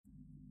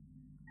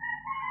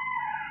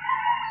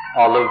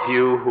all of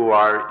you who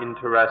are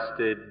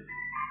interested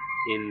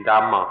in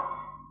Dhamma.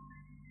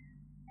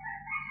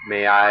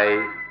 May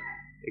I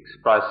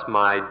express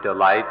my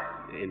delight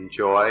and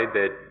joy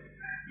that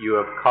you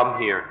have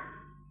come here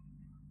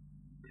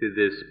to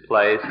this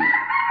place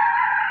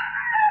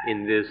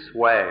in this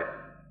way,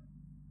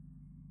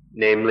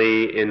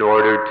 namely in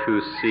order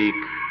to seek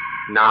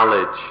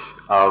knowledge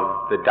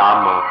of the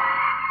Dhamma,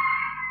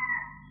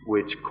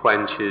 which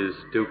quenches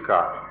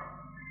dukkha,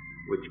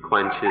 which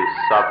quenches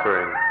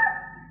suffering.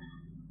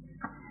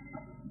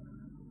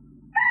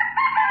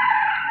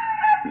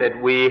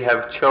 That we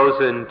have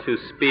chosen to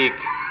speak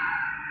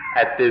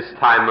at this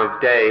time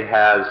of day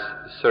has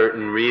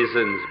certain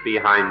reasons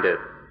behind it.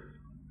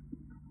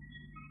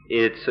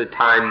 It's a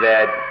time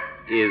that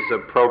is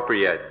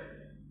appropriate,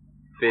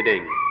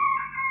 fitting.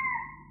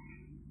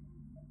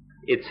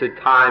 It's a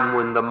time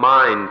when the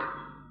mind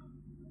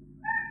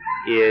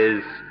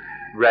is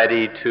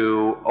ready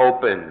to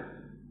open,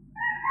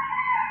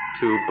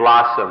 to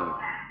blossom,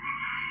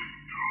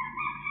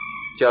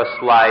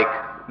 just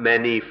like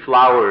many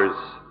flowers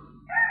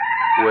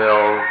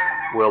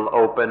will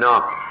open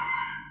up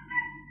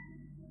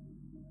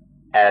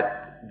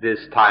at this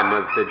time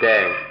of the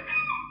day.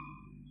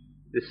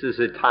 This is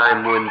a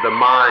time when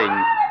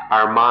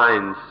our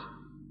minds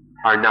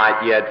are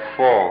not yet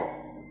full,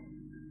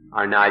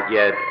 are not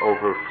yet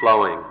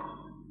overflowing.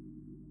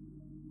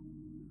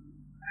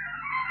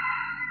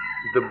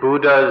 The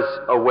Buddha's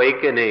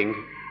awakening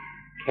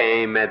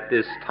came at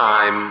this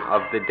time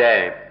of the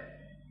day,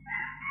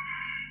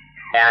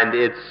 and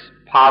it's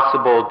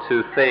possible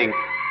to think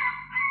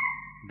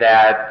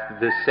that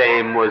the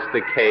same was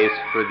the case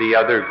for the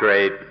other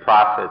great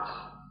prophets.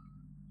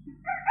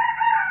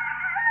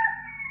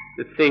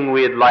 The thing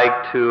we'd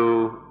like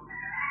to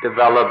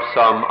develop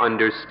some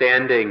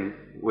understanding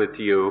with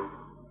you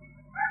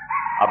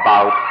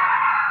about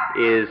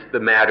is the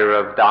matter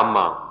of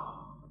Dhamma.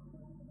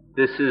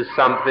 This is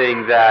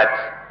something that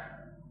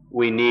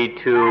we need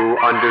to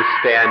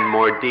understand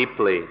more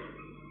deeply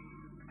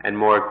and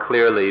more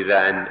clearly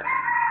than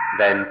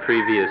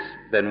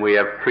we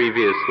have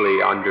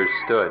previously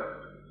understood.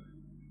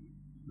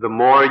 The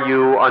more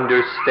you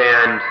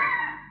understand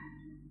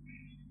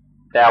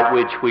that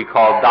which we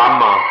call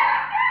Dhamma,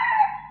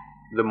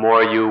 the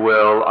more you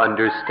will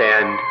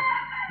understand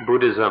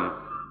Buddhism.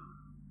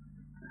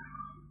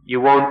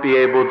 You won't be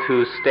able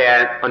to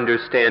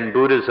understand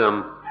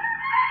Buddhism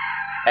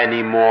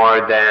any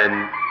more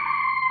than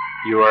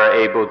you are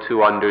able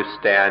to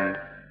understand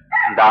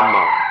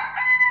Dhamma.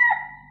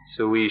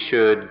 So we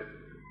should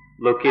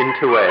look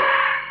into it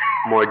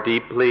more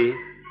deeply,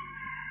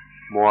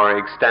 more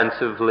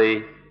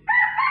extensively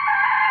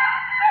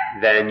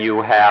than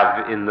you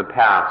have in the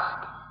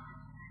past,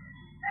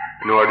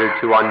 in order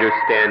to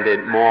understand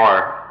it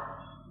more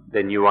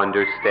than you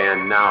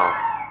understand now.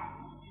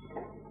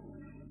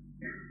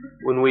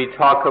 When we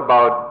talk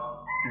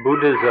about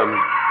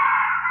Buddhism,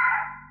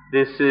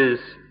 this is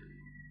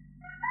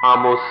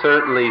almost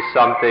certainly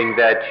something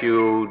that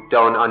you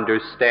don't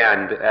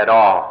understand at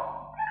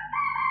all.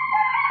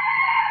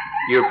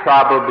 You're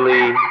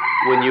probably,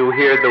 when you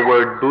hear the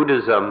word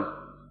Buddhism,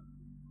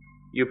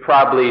 you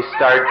probably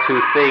start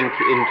to think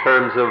in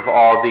terms of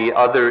all the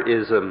other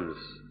isms,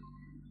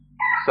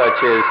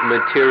 such as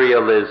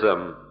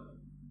materialism,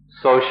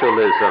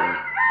 socialism,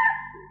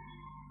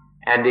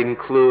 and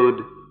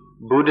include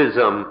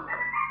Buddhism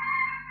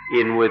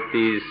in with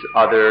these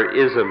other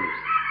isms.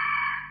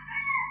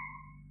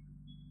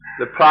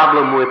 The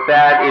problem with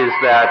that is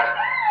that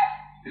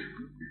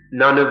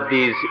none of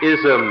these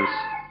isms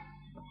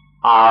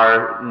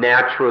are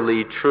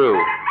naturally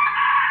true.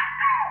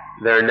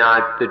 They're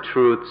not the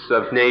truths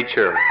of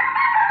nature.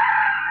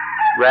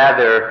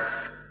 Rather,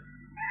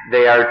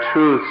 they are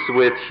truths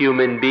which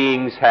human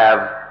beings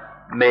have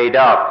made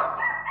up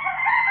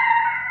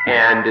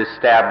and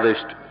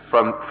established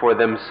for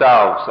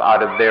themselves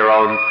out of their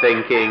own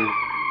thinking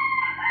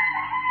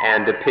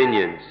and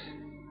opinions.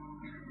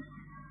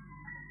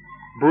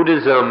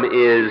 Buddhism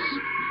is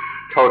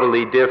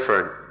totally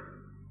different.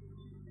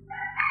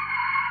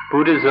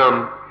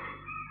 Buddhism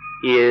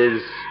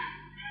is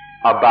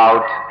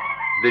about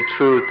the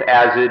truth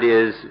as it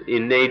is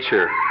in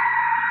nature,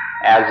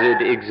 as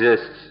it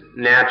exists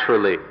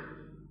naturally,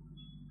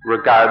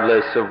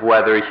 regardless of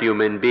whether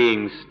human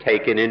beings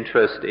take an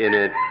interest in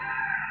it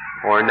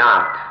or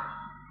not.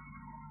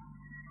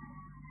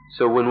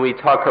 So when we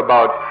talk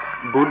about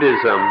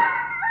Buddhism,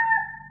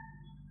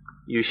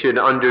 you should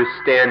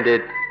understand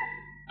it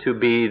to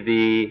be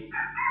the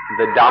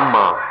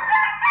Dhamma,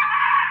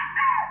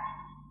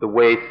 the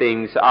way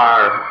things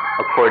are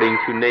according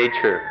to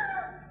nature,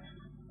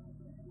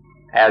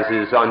 as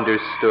is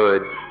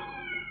understood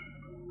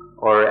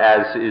or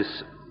as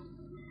is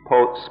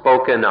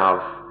spoken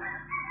of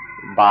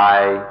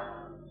by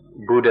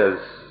Buddhas.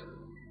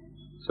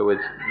 So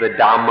it's the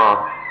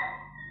Dhamma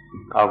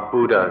of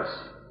Buddhas,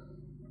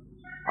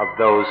 of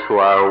those who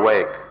are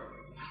awake.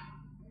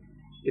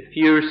 If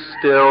you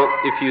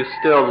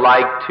still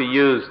like to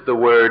use the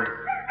word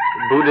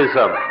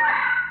Buddhism,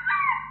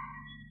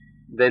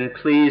 then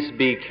please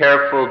be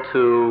careful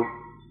to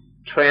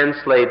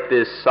translate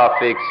this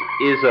suffix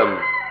ism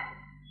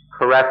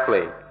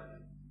correctly.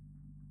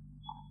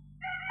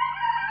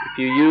 If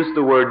you use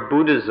the word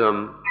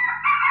Buddhism,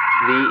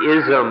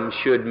 the ism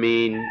should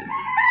mean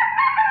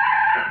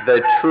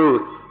the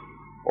truth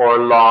or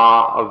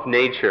law of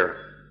nature,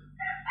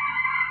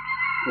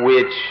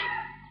 which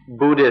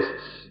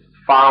Buddhists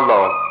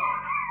follow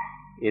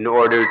in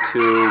order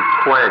to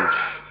quench,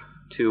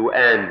 to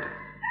end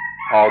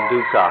all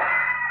dukkha,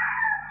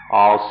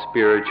 all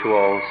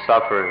spiritual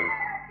suffering.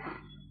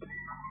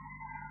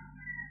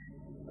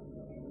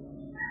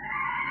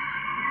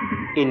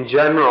 In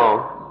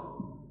general,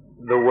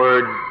 the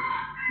word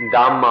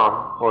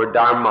Dhamma or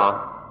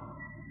Dharma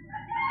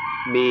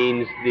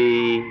means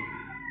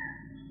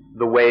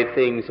the way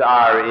things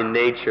are in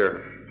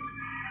nature,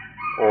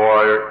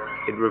 or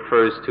it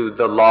refers to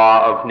the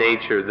law of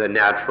nature, the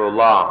natural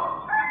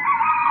law.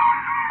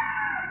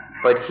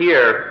 But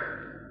here,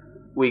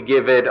 we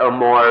give it a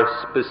more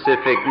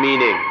specific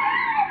meaning,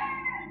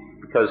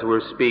 because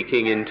we're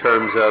speaking in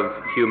terms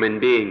of human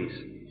beings.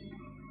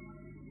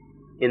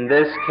 In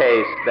this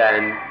case,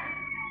 then,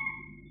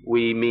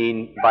 we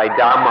mean, by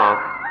Dhamma,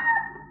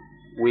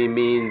 we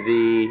mean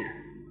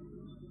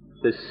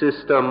the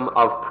system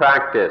of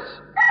practice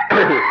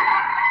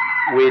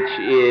which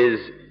is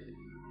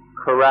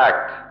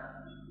correct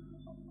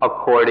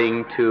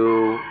according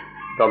to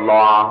the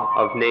law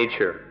of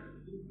nature,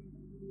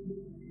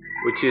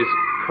 which is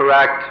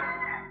correct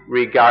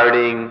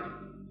regarding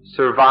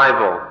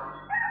survival,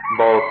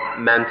 both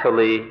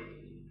mentally,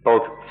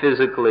 both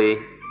physically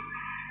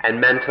and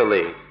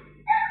mentally,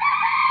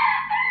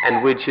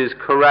 and which is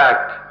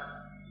correct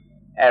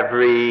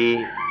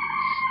every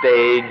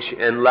stage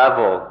and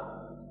level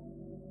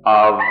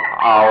of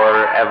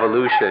our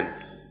evolution,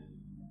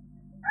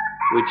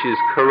 which is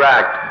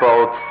correct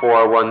both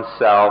for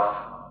oneself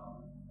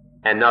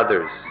and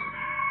others.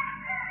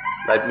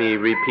 Let me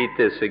repeat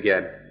this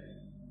again.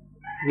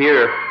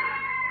 Here,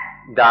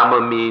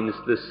 Dhamma means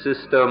the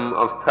system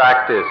of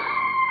practice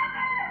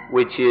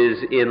which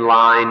is in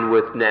line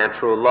with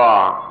natural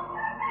law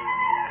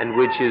and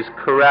which is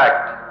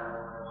correct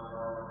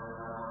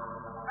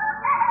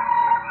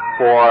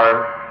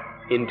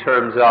in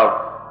terms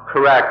of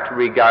correct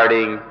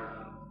regarding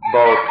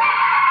both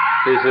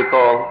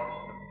physical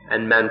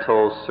and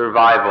mental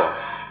survival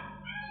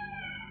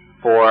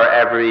for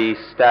every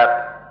step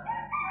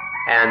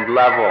and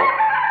level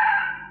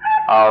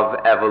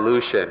of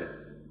evolution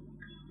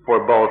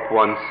for both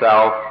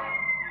oneself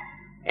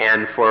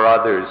and for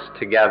others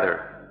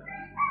together.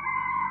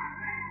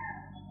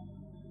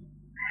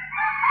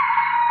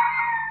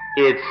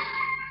 It's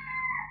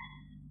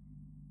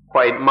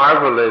quite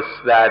marvelous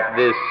that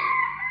this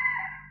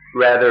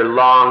rather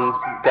long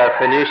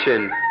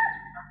definition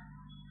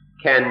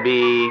can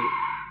be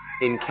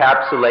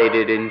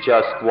encapsulated in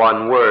just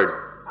one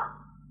word,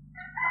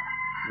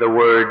 the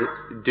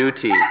word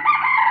duty.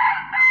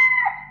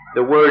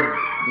 The word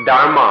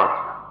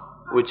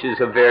dharma, which is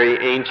a very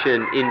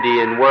ancient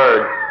Indian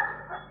word,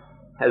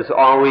 has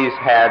always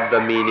had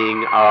the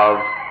meaning of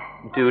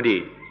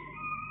duty.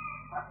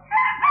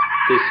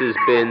 This has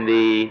been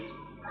the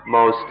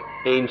most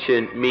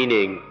ancient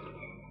meaning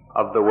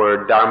of the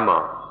word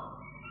dharma.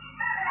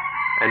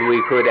 And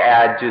we could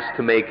add, just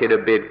to make it a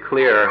bit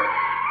clearer,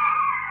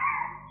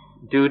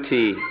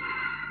 duty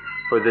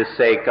for the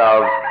sake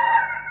of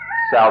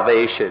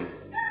salvation.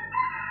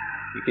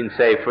 You can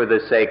say for the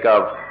sake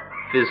of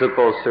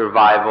physical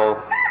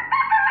survival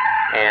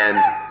and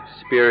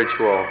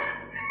spiritual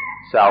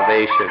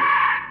salvation.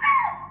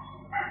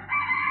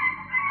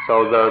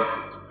 So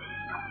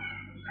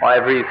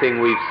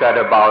everything we've said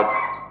about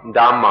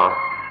Dhamma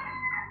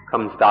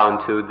comes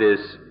down to this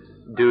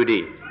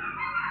duty.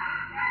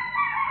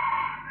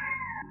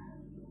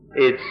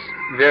 It's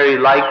very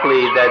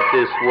likely that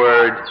this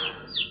word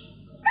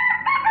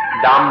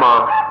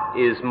Dhamma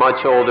is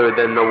much older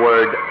than the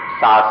word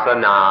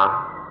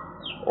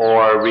sasana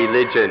or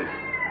religion.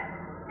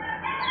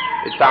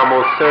 It's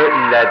almost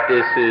certain that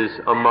this is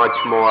a much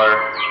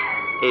more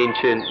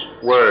ancient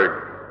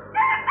word,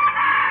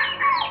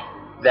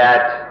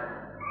 that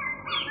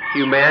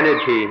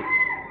humanity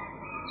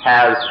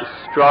has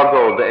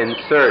struggled and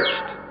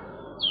searched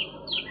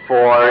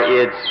for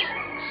its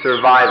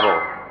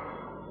survival,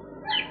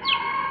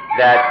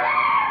 that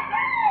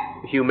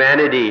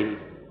humanity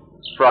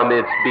from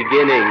its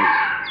beginnings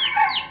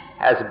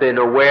has been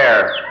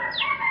aware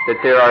that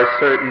there are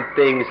certain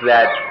things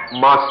that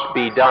must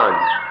be done.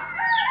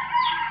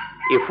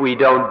 If we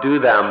don't do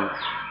them,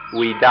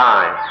 we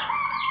die.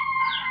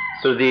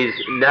 So these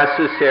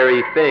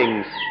necessary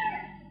things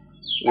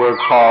were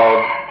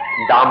called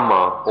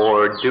Dhamma,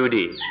 or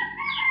duty,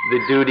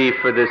 the duty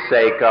for the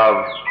sake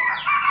of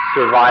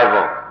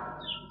survival.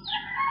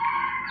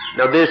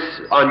 Now this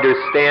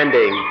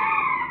understanding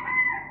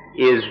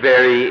is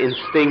very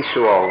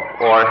instinctual,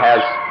 or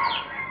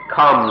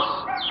comes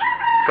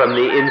from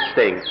the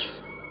instincts.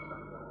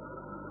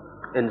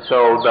 And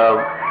so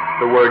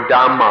the word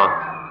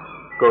Dhamma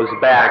goes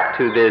back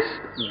to this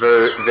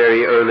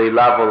very early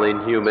level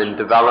in human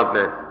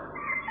development.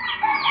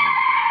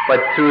 But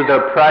through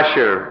the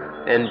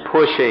pressure and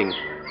pushing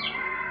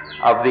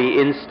of the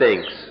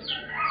instincts,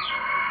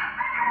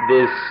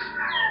 this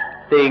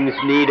things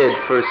needed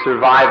for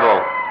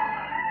survival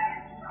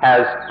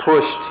has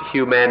pushed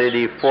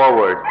humanity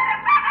forward.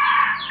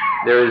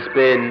 There has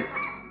been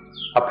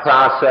a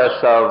process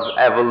of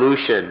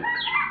evolution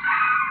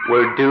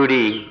where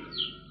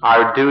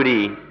our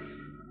duty,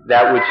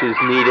 that which is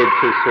needed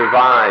to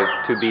survive,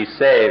 to be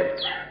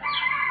saved,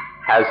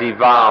 has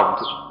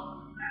evolved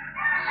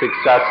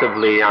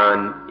successively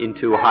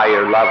into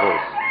higher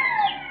levels.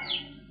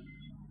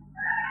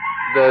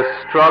 The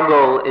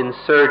struggle in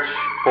search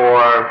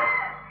for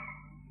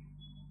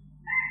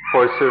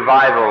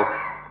survival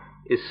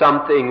is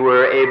something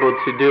we're able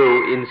to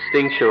do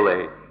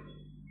instinctually.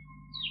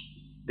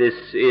 This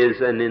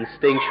is an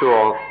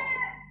instinctual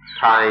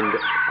kind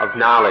of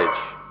knowledge.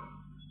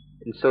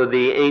 And so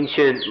the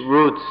ancient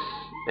roots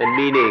and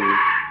meaning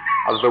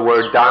of the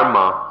word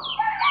Dharma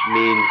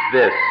means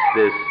this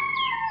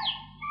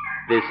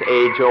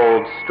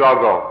age-old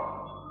struggle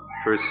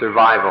for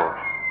survival.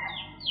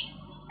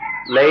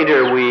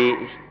 Later we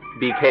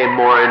became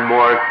more and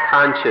more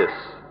conscious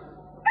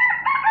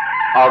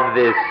of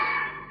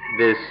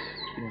this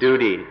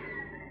duty,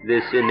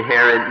 this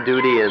inherent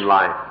duty in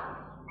life.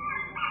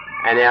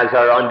 And as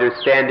our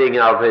understanding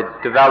of it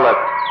developed,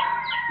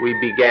 we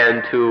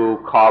began to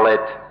call it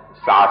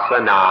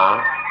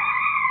sasana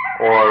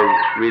or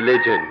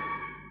religion.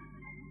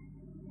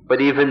 But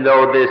even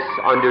though this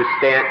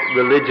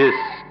religious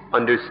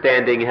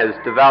understanding has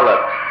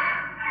developed,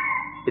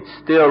 it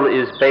still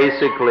is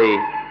basically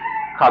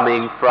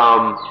coming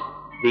from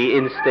the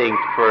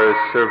instinct for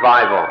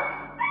survival,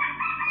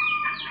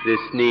 this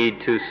need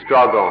to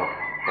struggle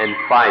and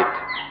fight,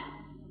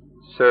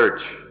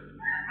 search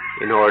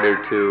in order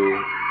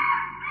to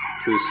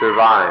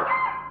survive.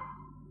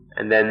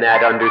 And then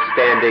that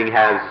understanding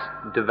has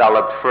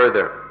developed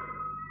further.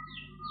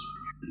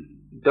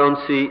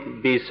 Don't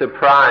be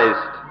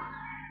surprised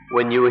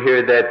when you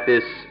hear that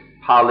this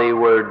Pali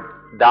word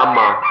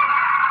Dhamma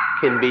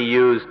can be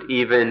used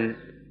even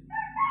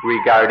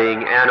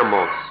regarding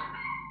animals.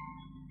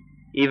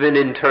 Even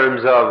in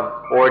terms of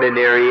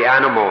ordinary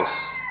animals,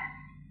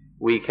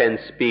 we can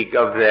speak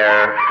of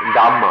their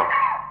Dhamma.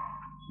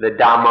 The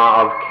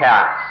Dhamma of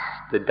cats,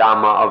 the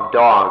Dhamma of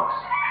dogs,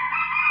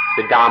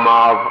 the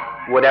Dhamma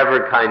of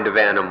whatever kind of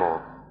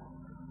animal.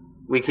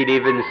 We could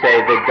even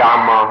say the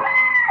Dhamma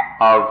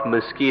of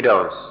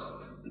mosquitoes,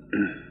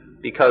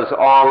 because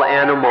all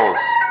animals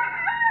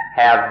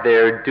have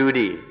their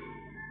duty,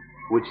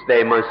 which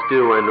they must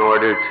do in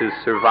order to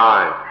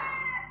survive.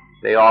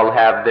 They all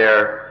have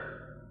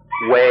their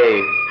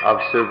way of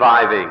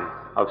surviving,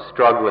 of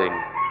struggling,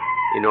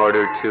 in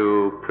order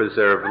to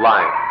preserve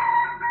life.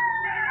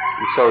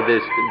 And so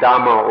this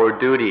Dhamma or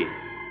duty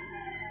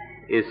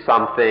is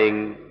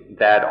something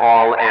that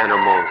all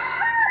animals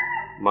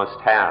must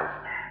have,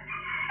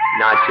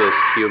 not just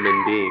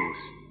human beings.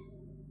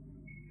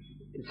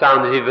 It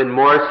sounds even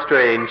more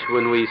strange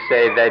when we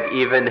say that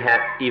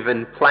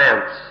even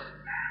plants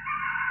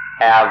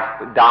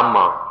have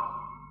Dhamma,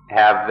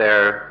 have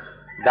their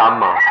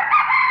Dhamma.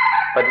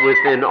 But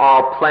within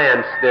all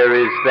plants there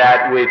is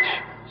that which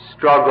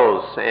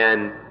struggles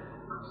and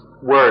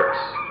works,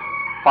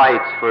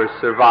 fights for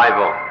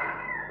survival.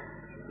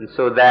 And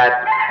so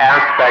that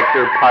aspect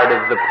or part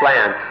of the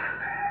plant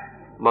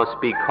must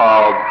be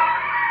called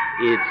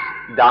its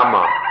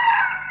Dhamma.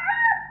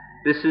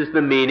 This is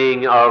the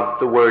meaning of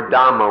the word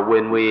Dhamma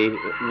when we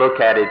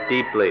look at it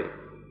deeply.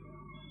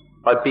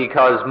 But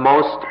because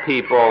most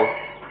people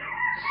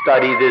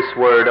study this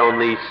word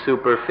only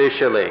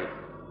superficially,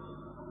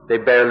 they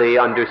barely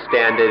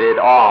understand it at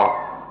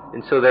all,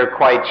 and so they're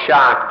quite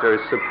shocked or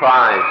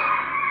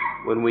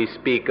surprised when we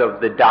speak of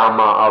the Dhamma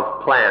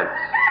of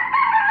plants.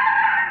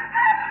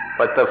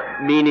 But the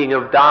meaning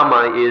of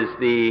Dhamma is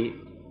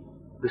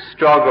the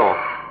struggle,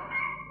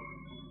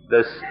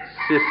 the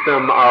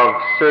system of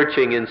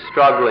searching and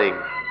struggling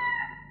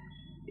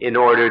in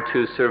order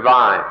to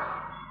survive.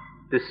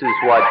 This is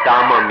what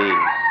Dhamma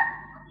means.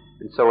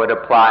 And so it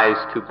applies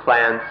to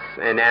plants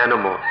and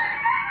animals.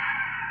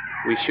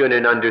 We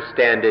shouldn't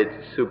understand it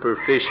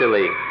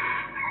superficially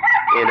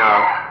in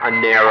a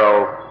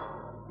narrow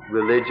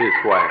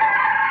religious way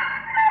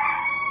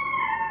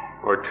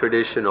or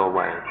traditional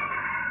way.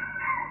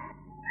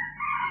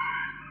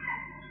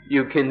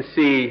 You can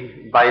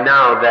see by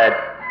now that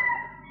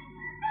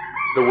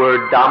the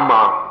word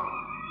Dhamma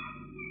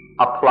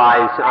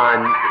applies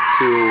on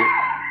to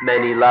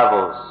many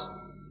levels.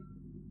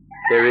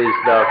 There is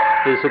the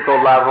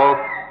physical level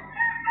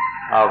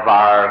of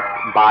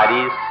our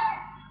bodies,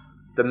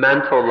 the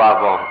mental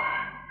level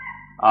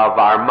of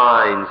our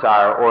minds,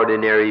 our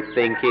ordinary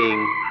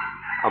thinking,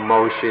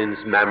 emotions,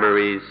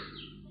 memories,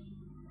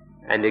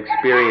 and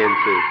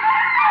experiences.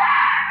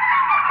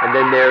 And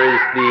then there is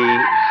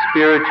the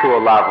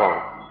spiritual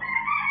level,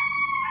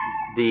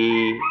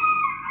 the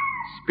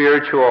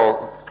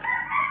spiritual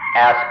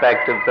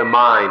aspect of the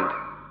mind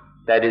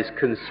that is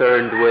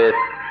concerned with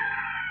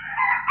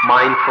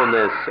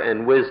mindfulness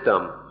and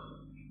wisdom,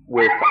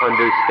 with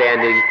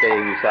understanding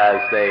things as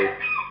they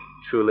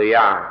truly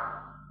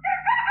are.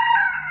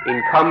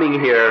 In coming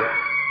here,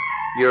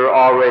 you're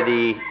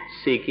already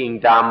seeking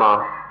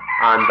Dhamma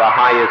on the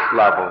highest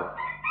level,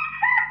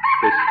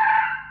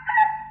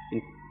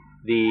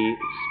 the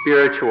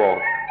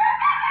spiritual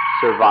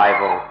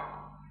survival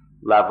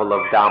level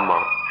of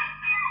Dhamma.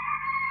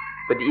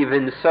 But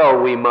even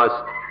so, we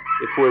must,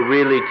 if we're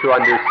really to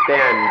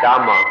understand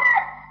Dhamma,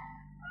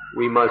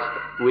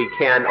 we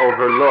can't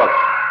overlook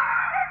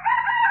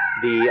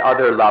the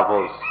other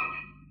levels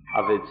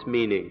of its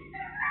meaning.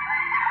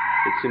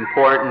 It's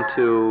important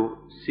to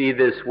see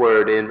this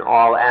word in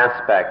all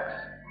aspects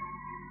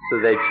so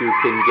that you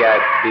can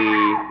get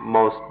the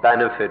most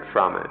benefit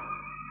from it,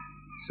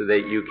 so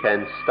that you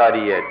can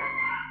study it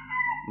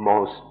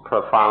most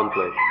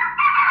profoundly.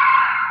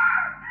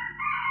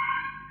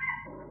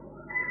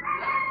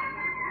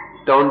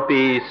 Don't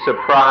be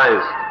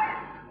surprised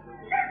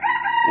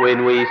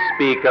when we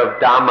speak of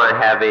Dhamma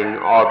having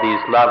all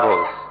these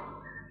levels,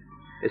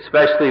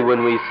 especially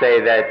when we say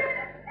that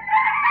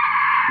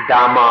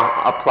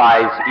Dhamma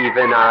applies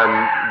even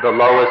on the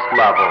lowest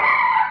level.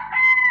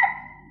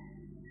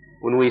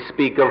 When we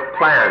speak of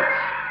plants,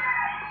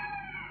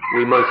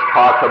 we must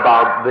talk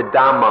about the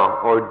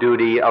Dhamma, or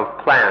duty of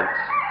plants,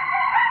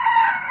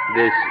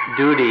 this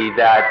duty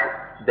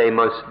that they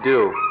must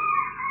do.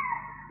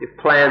 If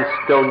plants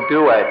don't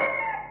do it,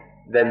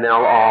 then they'll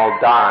all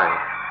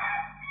die.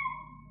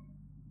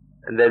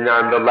 And then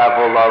on the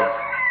level of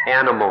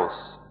animals,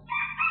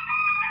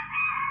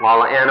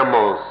 while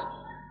animals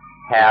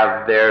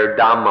have their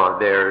Dhamma,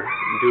 their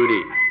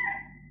duty,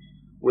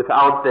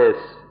 without this,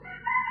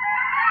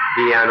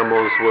 the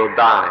animals will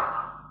die.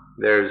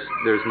 There's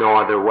no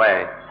other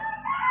way.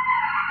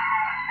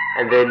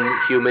 And then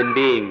human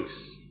beings,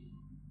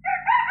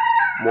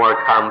 more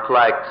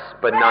complex,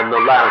 but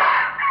nonetheless,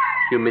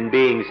 human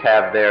beings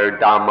have their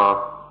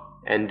Dhamma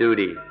and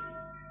duty,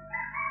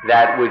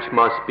 that which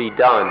must be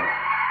done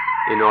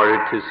in order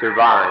to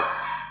survive.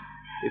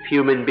 If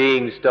human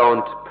beings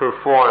don't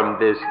perform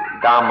this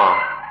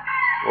Dhamma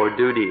or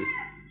duty,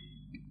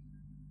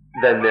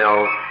 then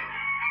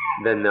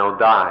they'll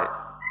die.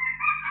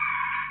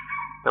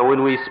 Now,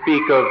 when we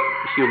speak of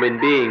human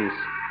beings,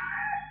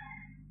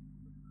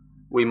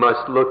 we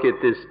must look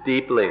at this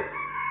deeply,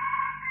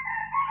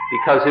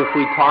 because if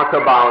we talk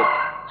about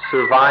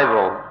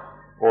survival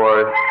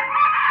or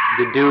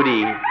the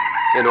duty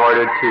in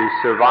order to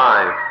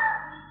survive,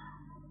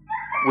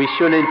 we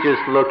shouldn't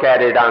just look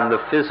at it on the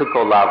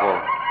physical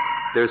level.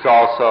 There's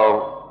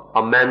also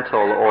a mental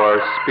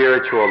or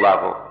spiritual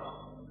level.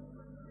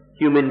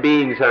 Human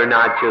beings are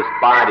not just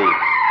bodies.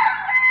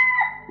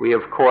 We,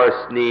 of course,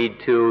 need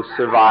to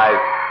survive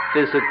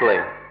physically,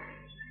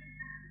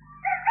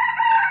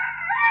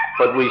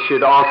 but we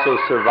should also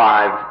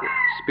survive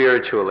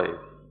spiritually.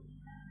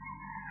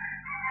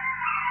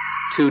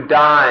 To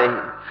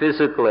die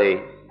physically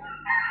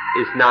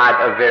is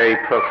not a very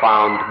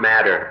profound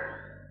matter.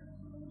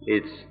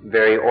 It's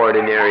very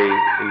ordinary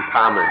and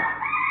common.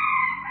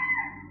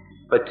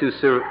 But to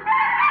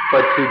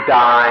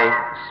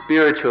die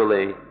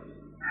spiritually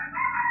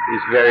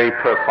is very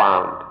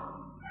profound.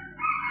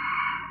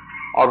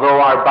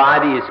 Although our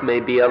bodies may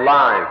be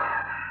alive,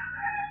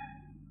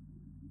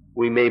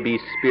 we may be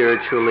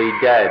spiritually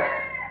dead.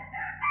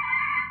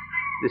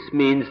 This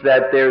means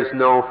that there's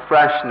no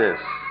freshness,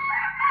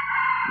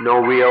 no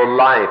real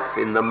life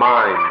in the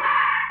mind.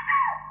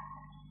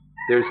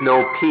 There's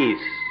no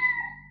peace.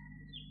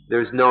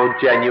 There's no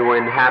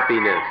genuine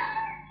happiness.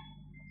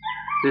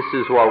 This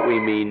is what we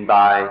mean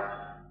by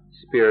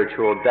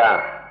spiritual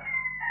death.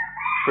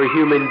 For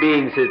human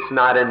beings, it's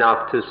not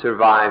enough to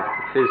survive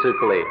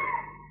physically.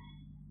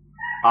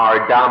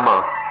 Our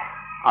Dhamma,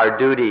 our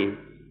duty,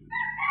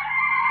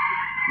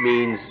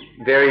 means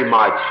very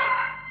much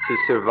to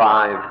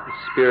survive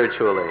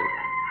spiritually,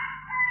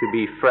 to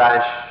be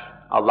fresh,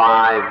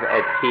 alive,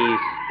 at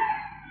peace,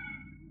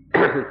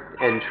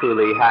 and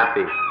truly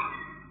happy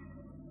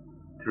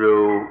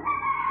through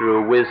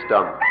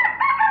wisdom,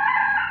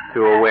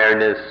 through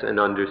awareness and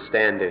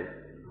understanding.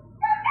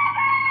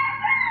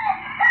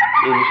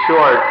 In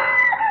short,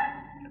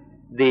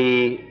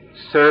 the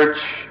search,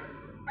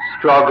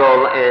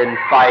 struggle, and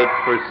fight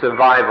for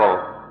survival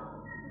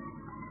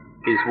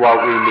is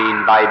what we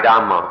mean by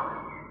Dhamma.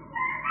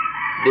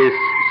 This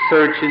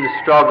search and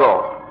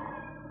struggle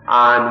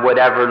on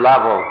whatever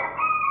level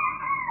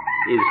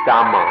is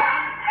Dhamma.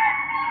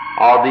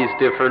 All these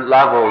different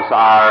levels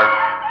are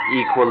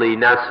equally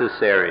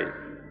necessary,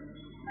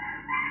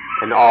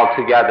 and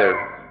altogether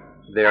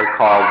they're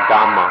called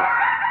Dhamma,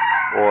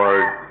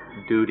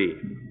 or duty.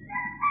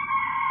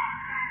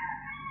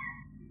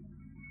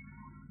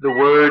 The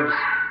words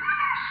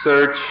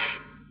search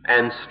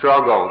and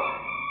struggle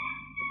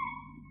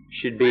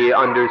should be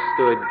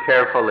understood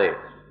carefully.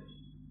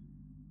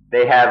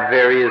 They have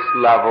various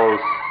levels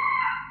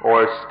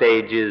or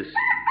stages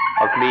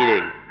of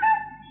meaning.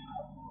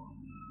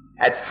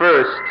 At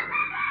first,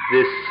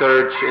 this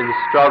search and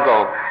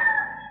struggle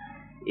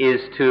is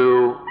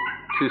to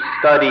to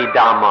study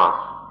Dhamma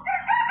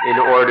in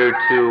order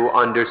to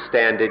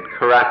understand it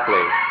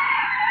correctly,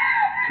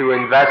 to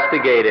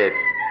investigate it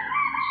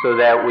so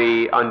that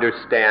we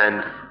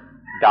understand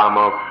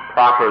Dhamma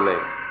properly.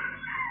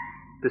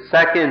 The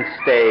second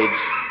stage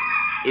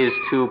is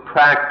to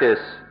practice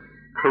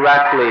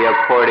correctly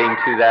according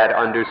to that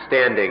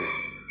understanding.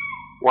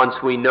 Once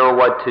we know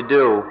what to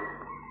do,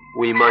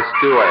 we must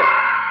do it,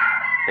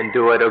 and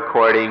do it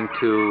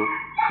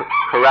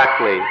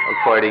correctly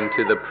according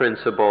to the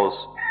principles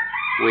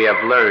we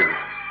have learned.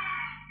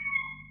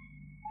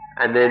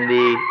 And then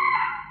the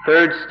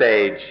third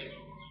stage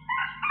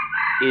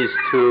is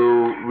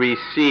to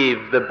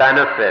receive the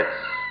benefits,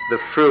 the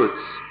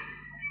fruits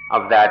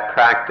of that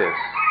practice.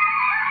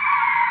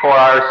 For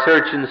our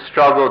search and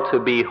struggle to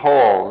be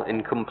whole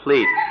and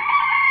complete,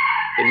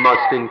 it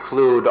must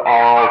include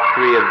all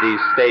three of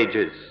these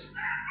stages: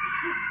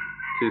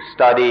 to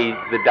study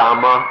the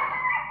Dhamma,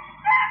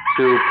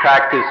 to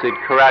practice it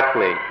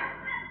correctly,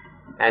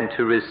 and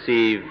to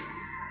receive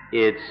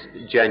its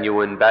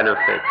genuine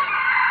benefits.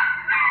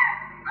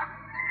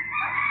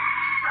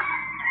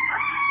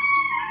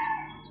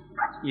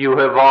 You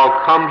have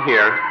all come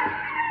here.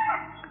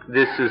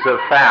 This is a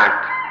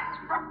fact,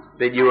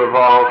 that you have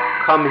all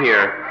come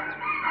here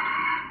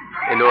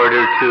in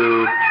order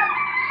to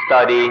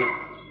study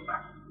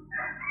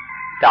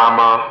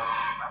Dhamma,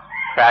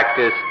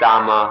 practice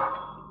Dhamma,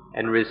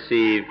 and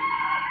receive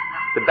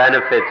the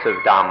benefits of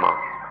Dhamma.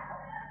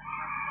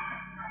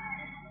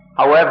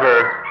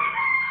 However,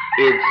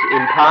 it's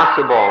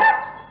impossible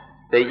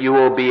that you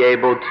will be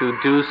able to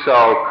do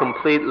so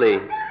completely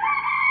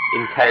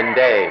in 10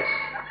 days.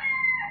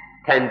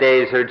 10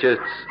 days are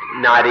just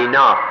not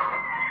enough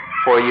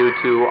for you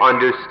to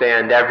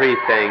understand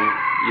everything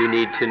you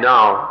need to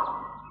know,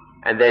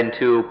 and then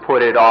to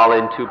put it all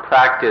into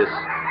practice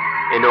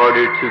in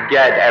order to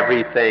get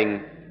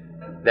everything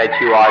that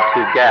you ought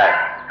to get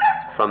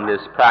from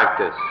this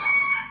practice.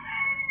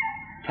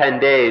 10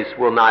 days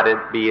will not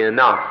be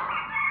enough.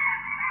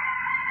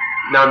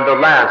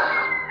 Nonetheless,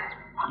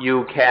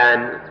 you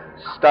can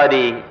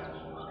study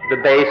the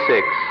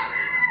basics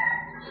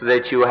so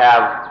that you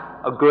have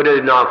a good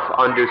enough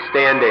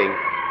understanding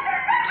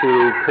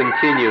to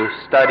continue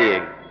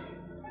studying.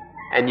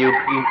 And you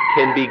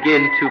can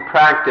begin to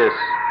practice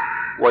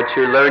what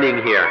you're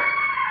learning here.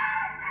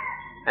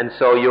 And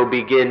so you'll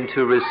begin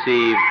to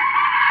receive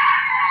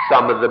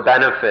some of the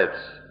benefits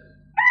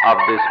of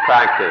this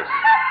practice.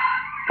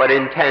 But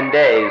in 10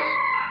 days,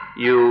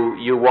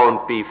 you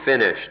won't be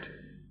finished.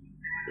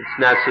 It's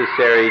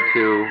necessary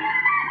to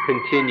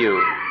continue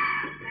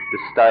the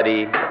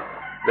study,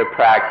 the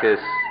practice,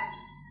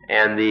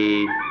 and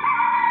the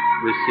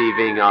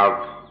receiving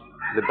of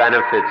the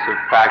benefits of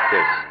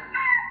practice.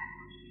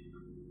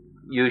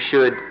 You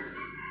should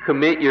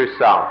commit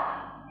yourself,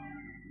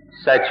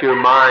 set your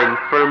mind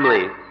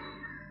firmly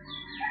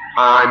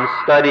on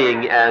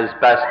studying as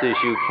best as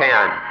you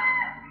can,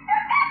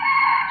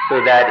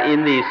 so that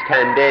in these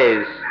 10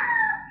 days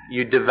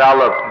you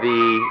develop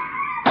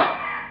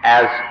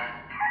as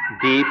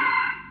deep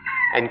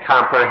and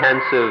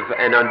comprehensive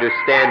an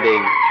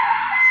understanding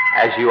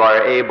as you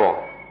are able.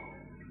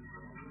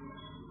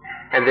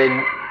 And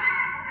then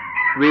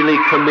really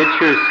commit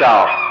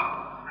yourself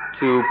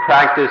to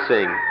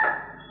practicing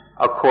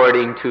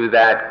according to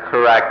that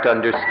correct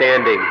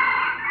understanding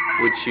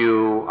which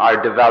you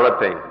are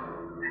developing.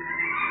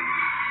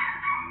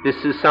 This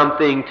is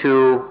something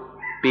to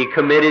be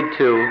committed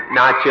to,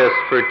 not just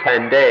for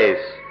 10 days,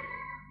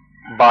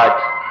 but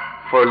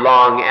for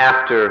long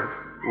after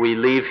we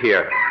leave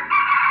here,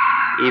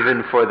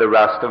 even for the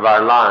rest of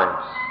our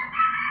lives.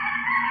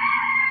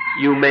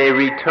 You may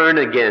return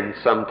again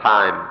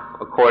sometime,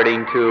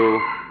 according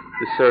to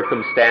the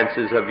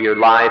circumstances of your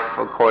life,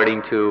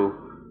 according to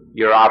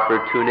your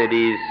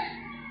opportunities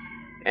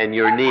and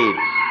your needs.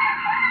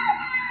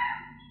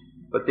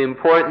 But the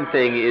important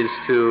thing is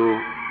to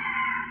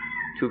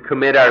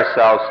commit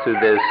ourselves to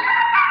this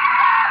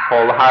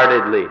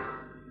wholeheartedly,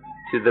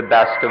 to the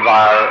best of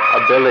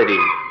our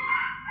ability,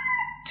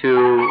 to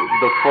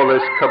the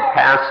fullest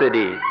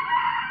capacity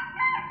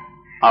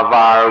of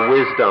our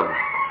wisdom,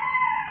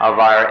 of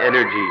our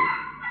energy,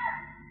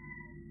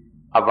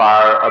 of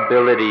our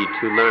ability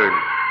to learn.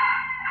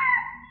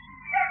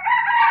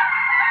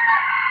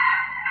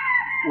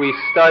 We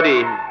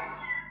study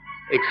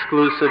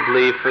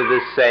exclusively for the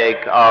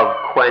sake of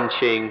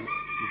quenching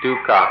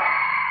dukkha.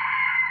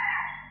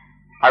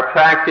 Our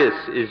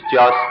practice is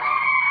just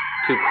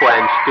to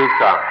quench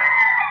dukkha,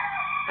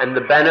 and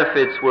the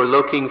benefits we're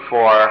looking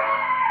for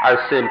are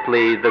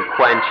simply the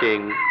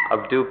quenching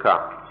of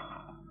dukkha.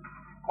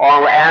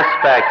 All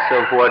aspects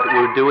of what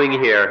we're doing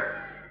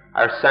here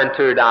are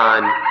centered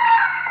on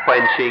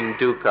quenching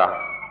dukkha,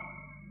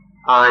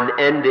 on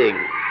ending,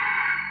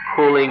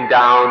 cooling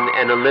down,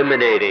 and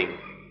eliminating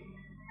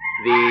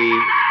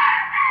the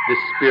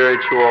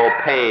spiritual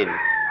pain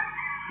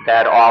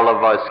that all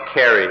of us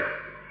carry,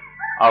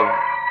 of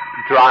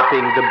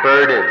dropping the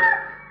burden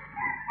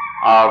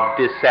of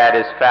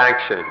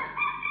dissatisfaction,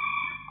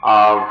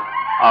 of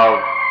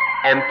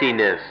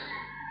emptiness,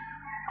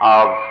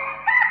 of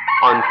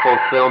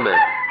unfulfillment,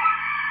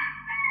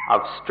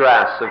 of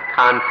stress, of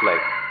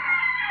conflict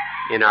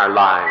in our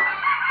lives.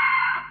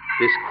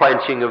 This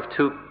quenching of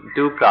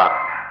dukkha,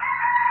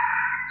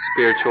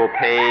 spiritual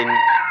pain,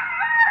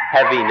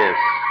 heaviness,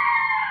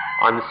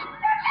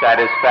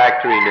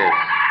 unsatisfactoriness,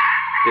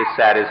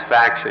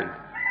 dissatisfaction.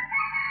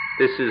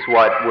 This is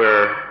what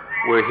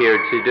we're here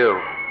to do.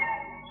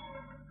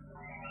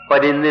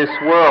 But in this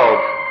world,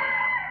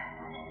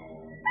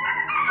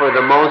 for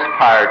the most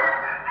part,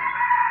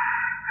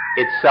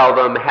 it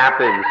seldom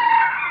happens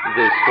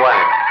this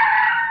way.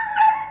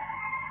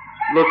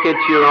 Look at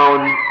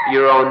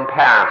your own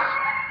past.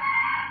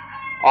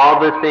 All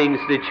the things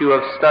that you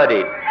have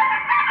studied,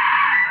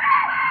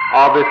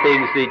 all the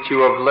things that you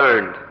have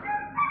learned,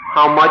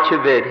 how much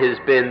of it has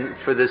been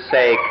for the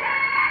sake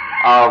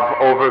of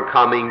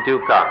overcoming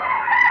dukkha?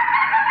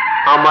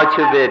 How much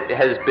of it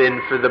has been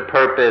for the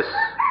purpose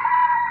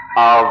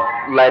of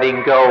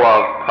letting go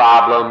of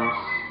problems,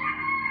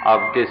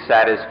 of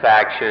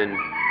dissatisfaction,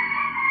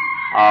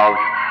 of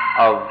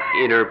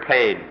inner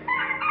pain?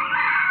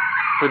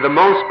 For the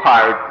most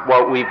part,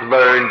 what we've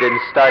learned and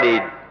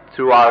studied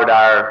throughout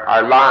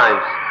our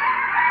lives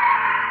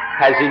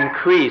has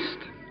increased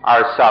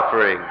our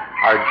suffering,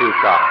 our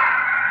dukkha.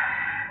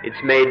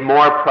 It's made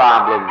more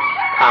problems,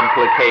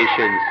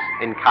 complications,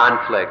 and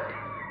conflict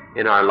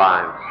in our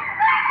lives.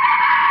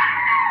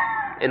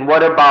 And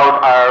what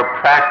about our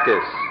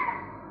practice?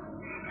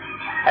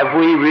 Have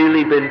we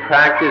really been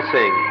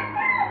practicing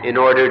in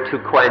order to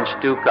quench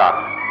dukkha?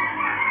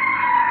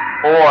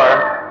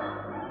 Or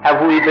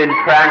have we been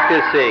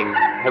practicing,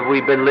 have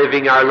we been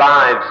living our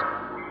lives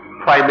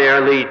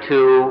primarily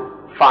to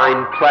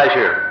find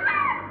pleasure,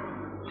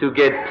 to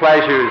get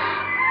pleasures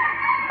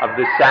of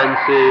the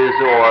senses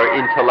or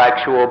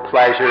intellectual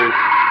pleasures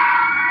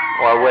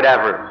or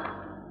whatever?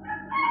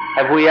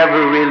 Have we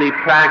ever really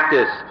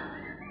practiced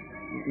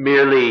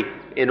merely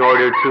in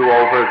order to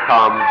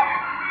overcome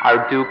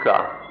our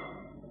dukkha,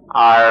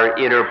 our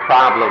inner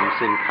problems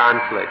and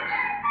conflicts?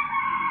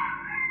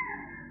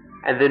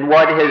 And then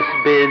what has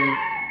been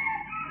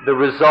the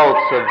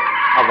results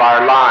of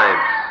our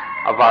lives,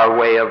 of our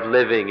way of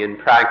living and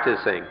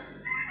practicing?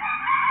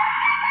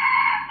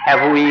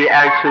 Have we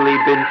actually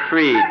been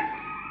freed?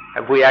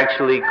 Have we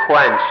actually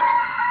quenched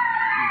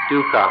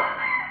dukkha?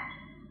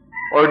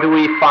 Or do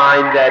we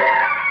find that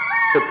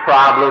the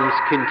problems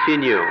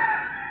continue?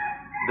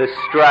 The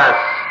stress,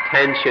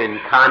 tension,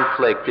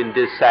 conflict, and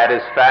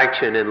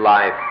dissatisfaction in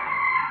life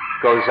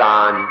goes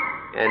on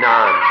and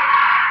on.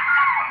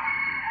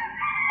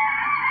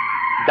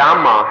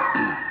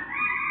 Dhamma,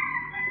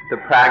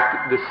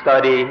 the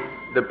study,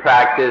 the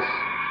practice,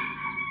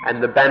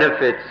 and the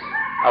benefits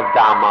of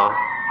Dhamma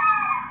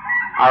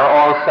are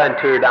all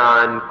centered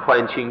on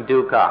quenching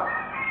dukkha,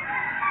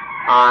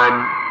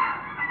 on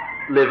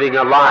living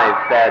a life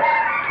that's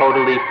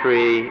totally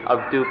free of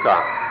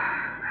dukkha.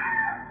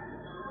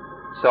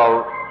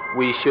 So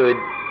we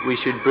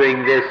should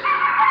bring this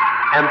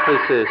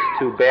emphasis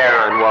to bear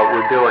on what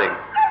we're doing.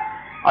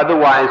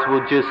 Otherwise,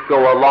 we'll just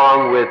go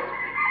along with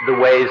the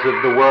ways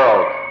of the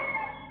world,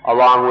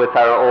 along with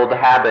our old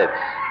habits,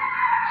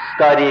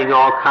 studying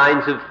all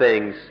kinds of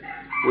things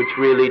which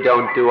really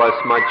don't do us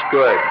much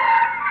good,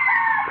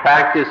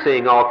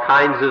 practicing all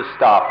kinds of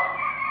stuff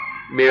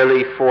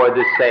merely for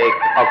the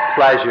sake of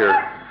pleasure,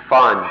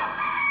 fun,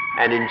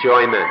 and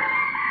enjoyment.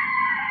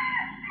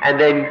 And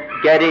then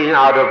getting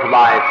out of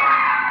life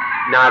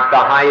not the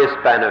highest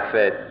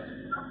benefit,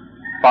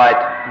 but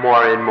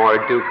more and more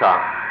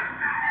dukkha,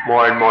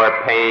 more and more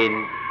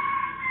pain,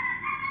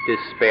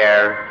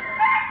 despair,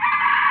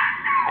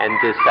 and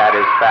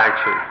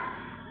dissatisfaction.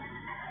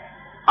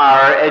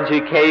 Our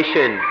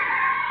education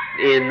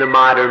in the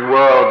modern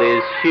world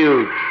is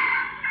huge,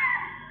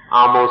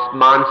 almost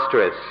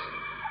monstrous.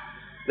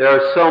 There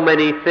are so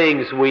many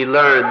things we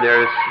learn,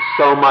 there's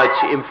so much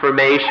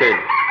information.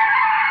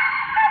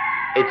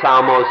 It's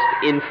almost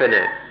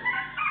infinite.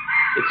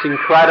 It's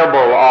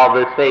incredible all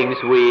the things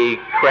we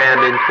cram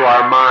into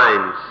our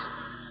minds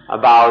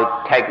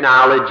about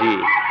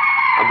technology,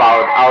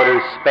 about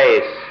outer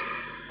space,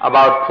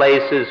 about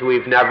places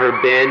we've never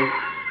been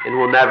and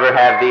will never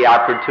have the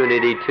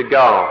opportunity to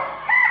go,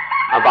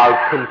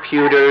 about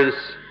computers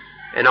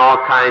and all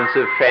kinds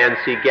of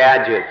fancy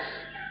gadgets.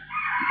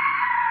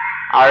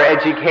 Our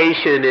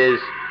education is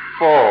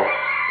full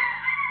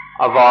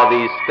of all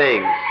these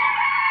things.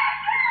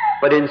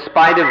 But in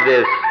spite of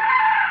this,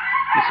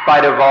 in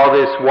spite of all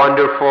this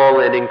wonderful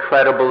and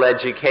incredible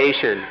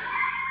education,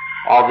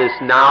 all this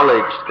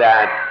knowledge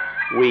that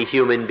we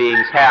human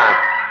beings have,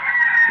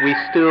 we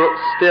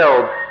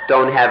still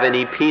don't have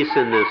any peace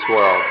in this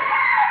world.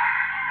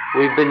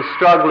 We've been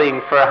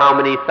struggling for how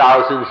many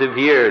thousands of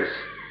years,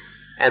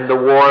 and the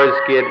wars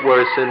get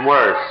worse and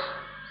worse.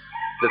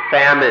 The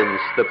famines,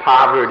 the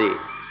poverty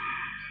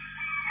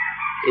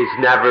is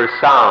never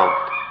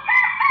solved.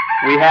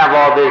 We have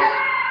all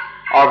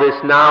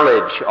this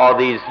knowledge, all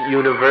these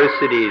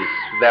universities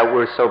that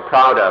we're so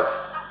proud of,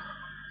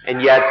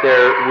 and yet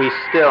we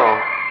still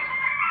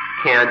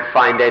can't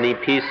find any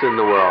peace in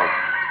the world.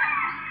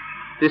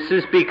 This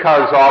is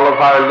because all of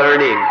our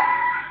learning,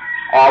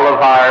 all of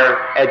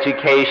our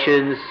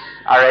educations,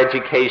 our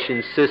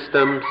education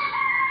systems,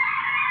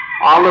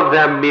 all of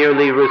them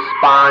merely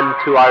respond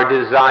to our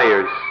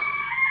desires.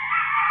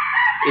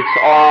 It's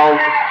all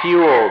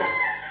fueled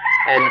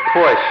and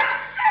pushed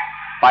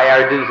by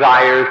our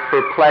desires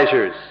for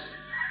pleasures.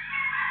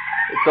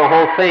 The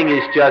whole thing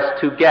is just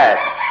to get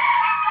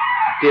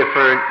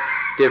different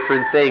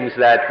things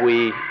that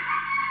we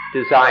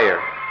desire.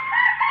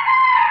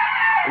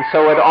 And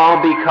so it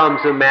all becomes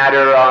a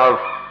matter of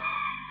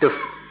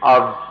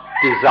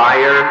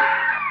desire,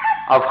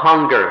 of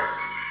hunger,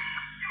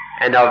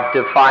 and of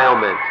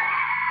defilement.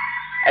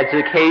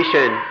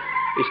 Education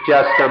is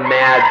just a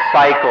mad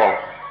cycle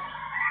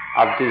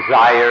of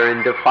desire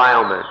and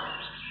defilement.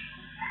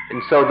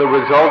 And so the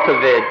result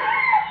of it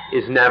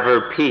is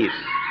never peace.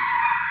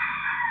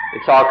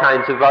 It's all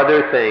kinds of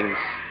other things,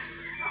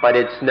 but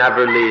it's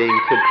never leading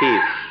to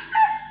peace.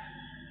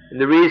 And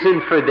the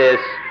reason for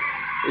this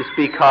is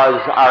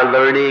because our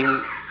learning,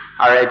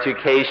 our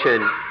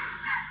education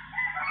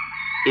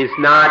is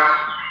not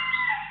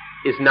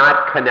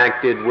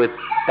connected with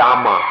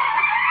Dhamma.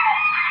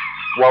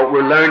 What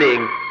we're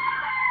learning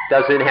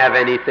doesn't have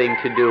anything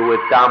to do with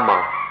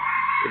Dhamma.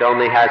 It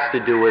only has to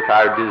do with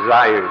our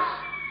desires.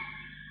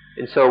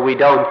 And so we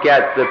don't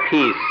get the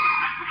peace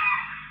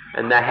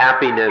and the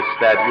happiness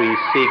that we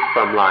seek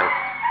from life.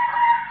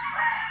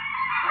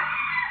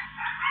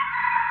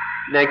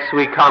 Next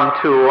we come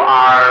to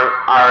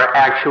our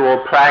actual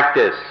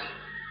practice,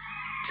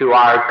 to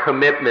our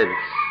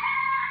commitments.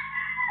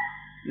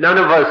 None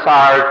of us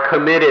are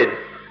committed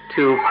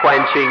to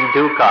quenching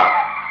dukkha.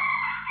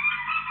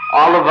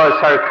 All of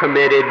us are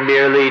committed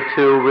merely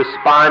to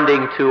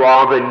responding to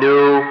all the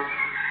new,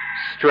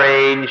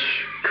 strange,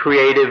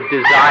 creative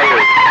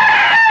desires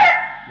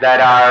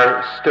that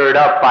are stirred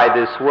up by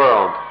this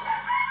world.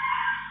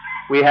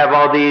 We have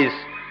all these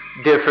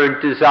different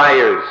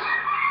desires.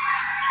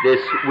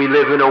 We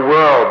live in a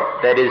world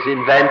that is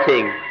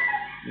inventing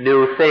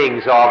new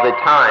things all the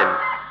time,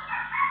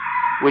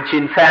 which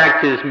in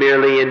fact is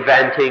merely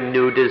inventing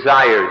new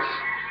desires.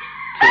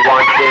 To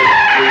want this,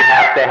 we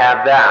have to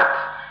have that.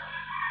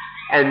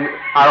 And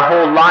our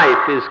whole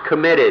life is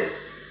committed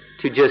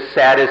to just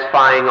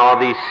satisfying all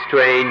these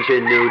strange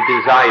and new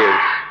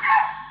desires.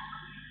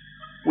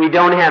 We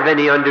don't have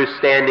any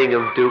understanding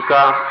of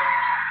dukkha.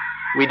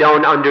 We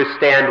don't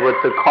understand what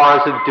the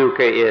cause of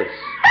dukkha is.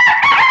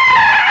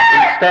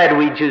 Instead,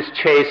 we just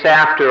chase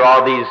after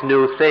all these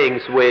new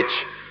things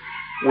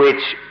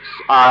which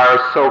our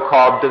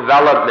so-called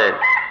development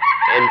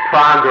and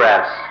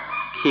progress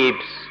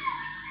keeps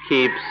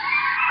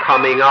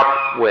coming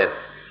up with.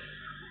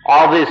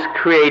 All this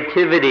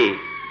creativity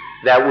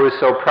that we're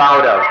so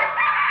proud of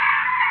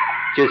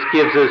just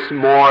gives us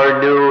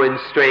more new and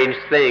strange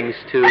things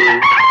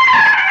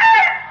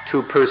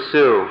to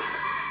pursue.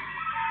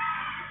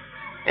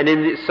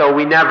 And so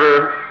we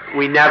never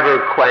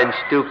quench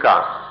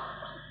dukkha.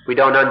 We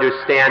don't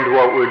understand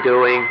what we're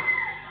doing.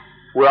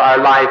 Our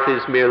life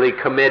is merely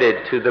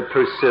committed to the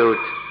pursuit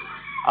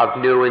of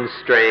new and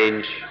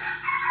strange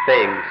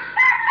things.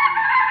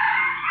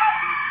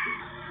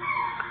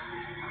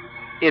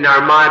 In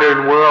our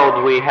modern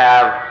world, we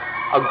have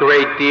a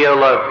great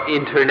deal of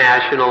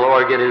international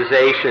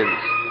organizations.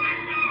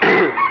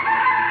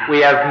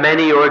 We have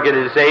many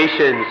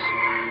organizations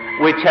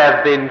which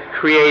have been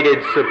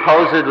created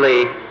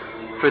supposedly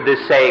for the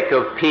sake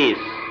of peace.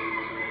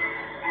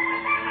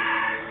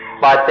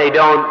 But they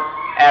don't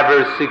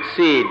ever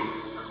succeed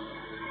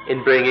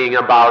in bringing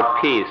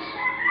about peace.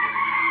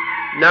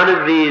 None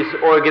of these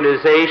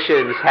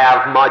organizations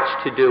have much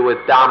to do with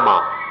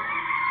Dhamma.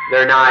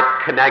 They're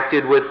not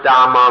connected with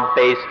Dhamma,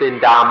 based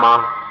in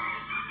Dhamma.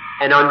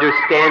 An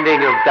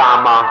understanding of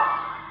Dhamma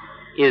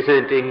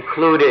isn't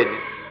included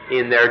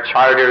in their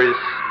charters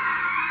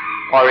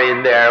or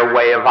in their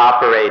way of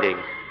operating.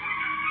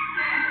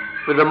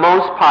 For the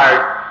most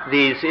part,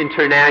 these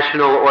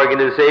international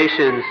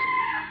organizations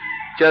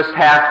just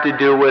have to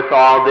do with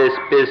all this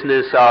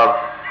business of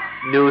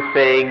new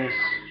things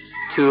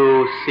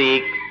to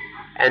seek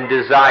and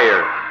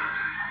desire.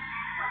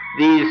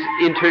 These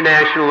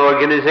international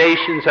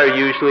organizations are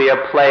usually a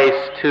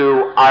place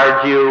to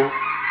argue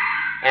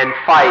and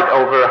fight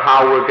over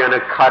how we're going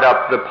to cut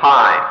up the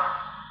pie.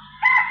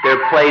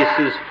 They're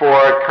places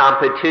for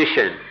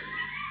competition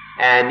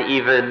and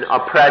even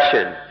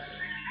oppression.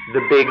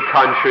 The big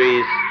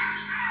countries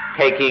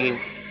taking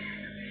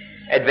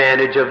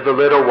advantage of the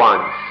little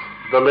ones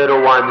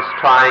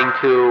trying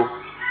to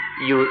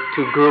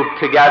group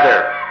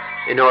together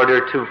in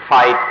order to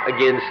fight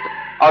against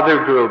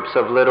other groups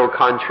of little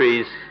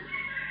countries,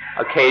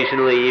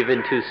 occasionally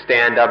even to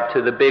stand up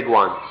to the big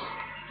ones.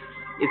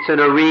 It's an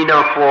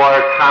arena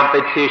for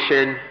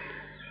competition,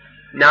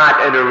 not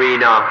an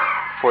arena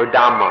for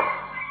Dhamma.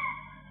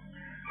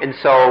 And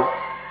so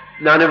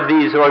none of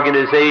these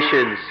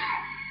organizations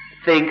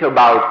think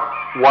about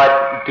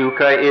what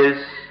dukkha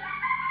is,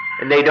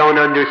 and they don't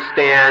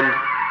understand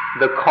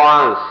the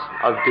cause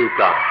of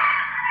dukkha.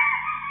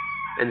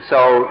 And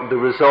so the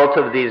result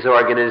of these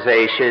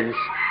organizations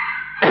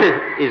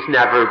is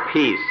never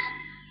peace.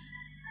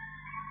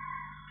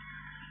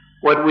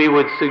 What we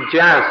would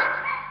suggest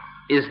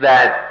is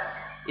that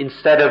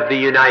instead of the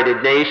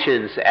United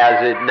Nations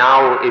as it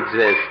now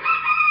exists,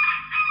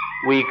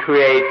 we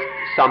create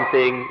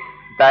something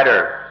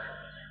better.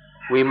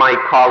 We might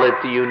call it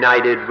the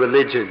United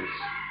Religions,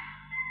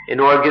 an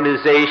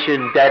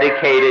organization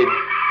dedicated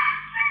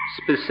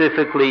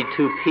specifically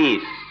to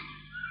peace,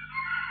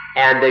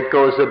 and that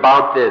goes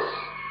about this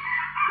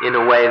in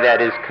a way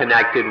that is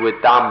connected with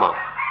Dhamma.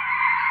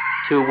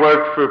 To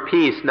work for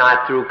peace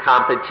not through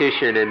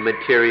competition and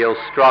material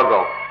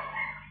struggle,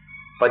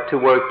 but to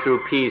work through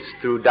peace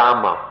through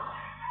Dhamma,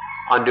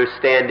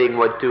 understanding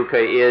what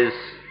dukkha is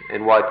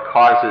and what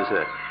causes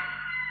it.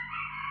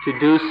 To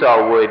do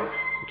so would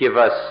give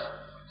us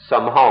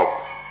some hope.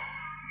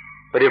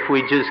 But if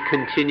we just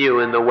continue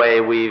in the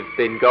way we've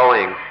been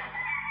going,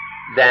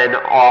 then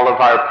all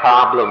of our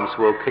problems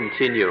will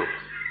continue.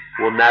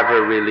 We'll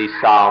never really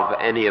solve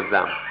any of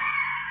them.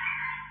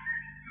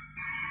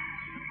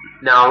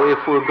 Now, if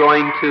we're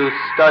going to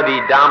study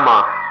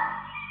Dhamma,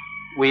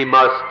 we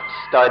must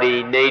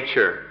study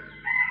nature,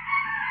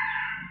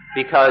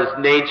 because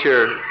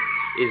nature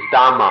is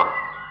Dhamma.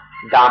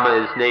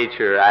 Dhamma is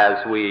nature,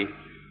 as we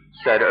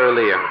said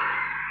earlier.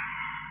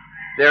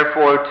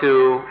 Therefore,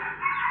 to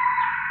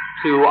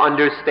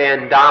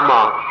understand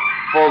Dhamma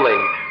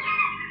fully,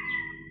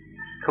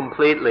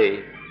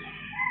 completely,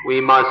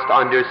 we must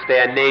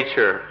understand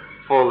nature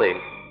fully.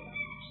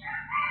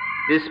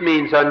 This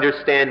means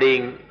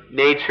understanding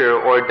nature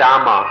or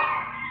Dhamma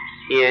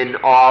in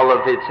all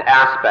of its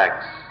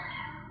aspects.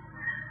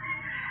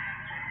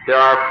 There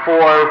are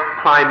four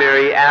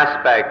primary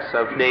aspects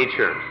of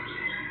nature.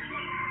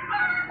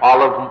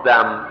 All of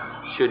them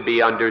should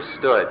be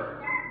understood.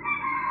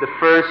 The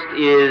first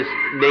is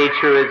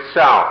nature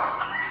itself,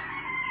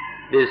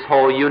 this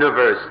whole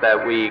universe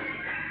that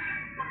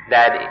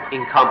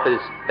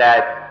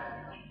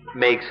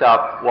makes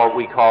up what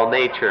we call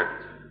nature.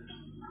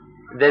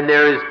 Then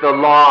there is the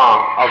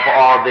law of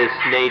all this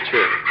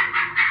nature,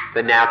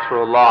 the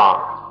natural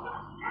law.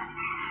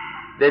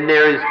 Then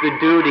there is the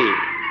duty.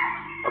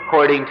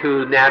 According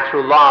to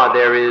natural law,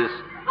 there is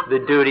the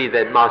duty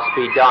that must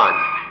be done.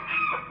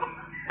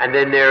 And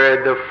then there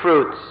are the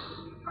fruits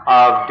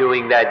of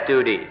doing that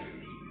duty.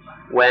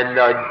 When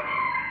the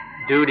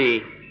duty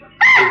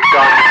is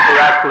done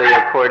correctly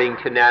according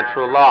to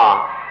natural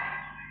law,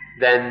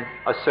 then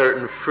a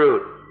certain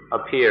fruit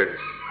appears.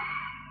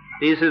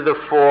 These are the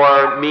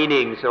four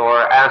meanings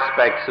or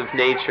aspects of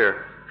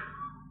nature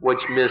which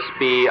must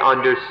be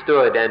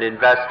understood and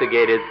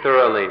investigated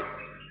thoroughly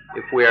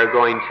if we are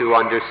going to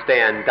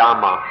understand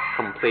Dhamma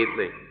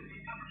completely.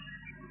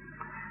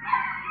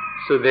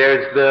 So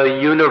there's the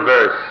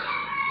universe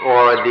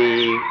or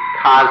the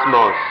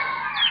cosmos.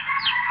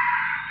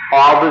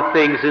 All the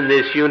things in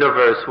this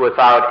universe,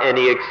 without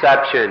any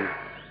exception,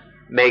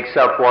 makes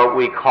up what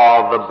we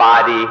call the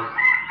body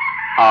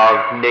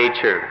of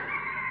nature.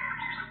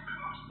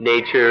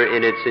 Nature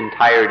in its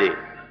entirety.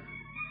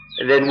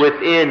 And then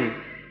within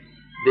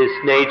this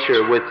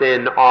nature,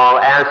 within all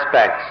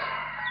aspects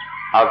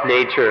of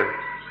nature,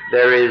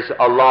 there is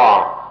a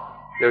law.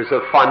 There's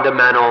a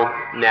fundamental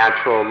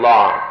natural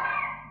law.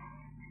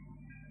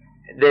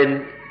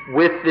 Then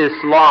with this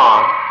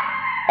law,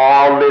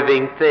 all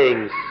living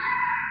things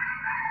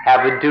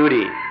have a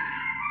duty.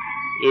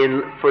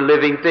 For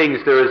living things,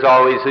 there is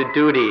always a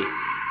duty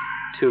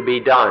to be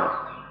done.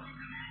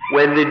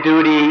 When the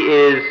duty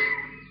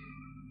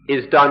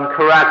is done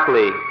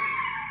correctly,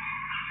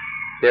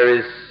 there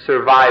is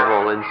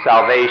survival and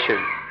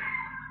salvation.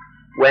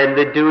 When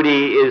the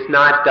duty is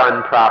not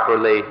done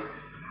properly,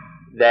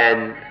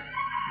 then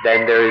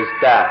there is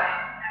death.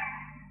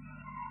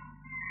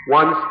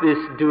 Once this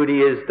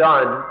duty is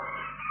done,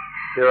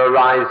 there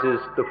arises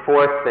the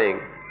fourth thing,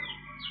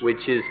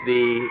 which is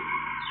the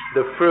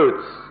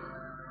fruits,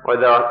 or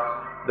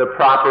the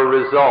proper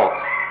result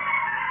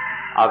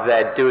of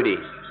that duty.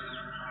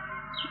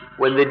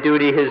 When the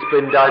duty has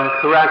been done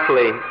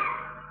correctly,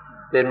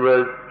 then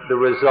the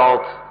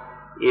result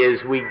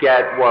is we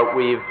get what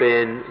we've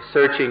been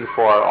searching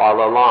for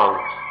all along.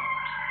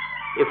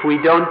 If we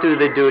don't do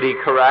the duty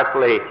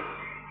correctly,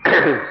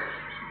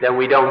 then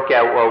we don't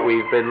get what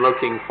we've been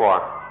looking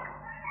for.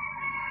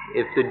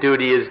 If the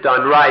duty is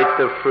done right,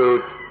 the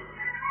fruit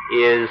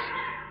is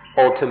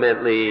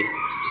ultimately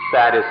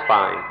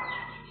satisfying.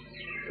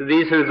 So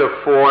these are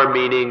the four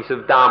meanings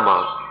of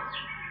Dhamma.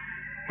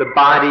 The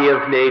body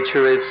of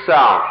nature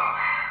itself,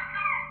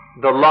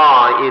 the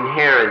law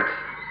inherent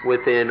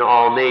within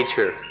all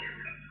nature,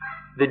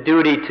 the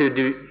duty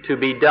to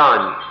be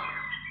done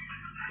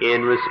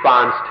in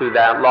response to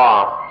that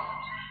law,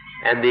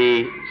 and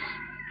the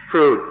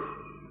fruit,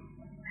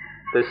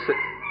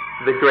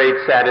 the great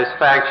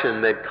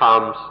satisfaction that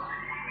comes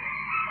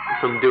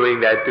from doing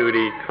that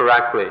duty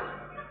correctly.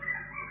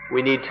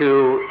 We need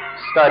to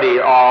study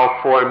all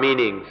four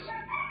meanings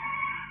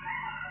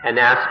and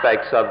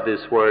aspects of this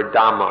word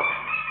Dhamma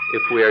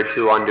if we are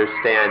to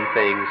understand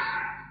things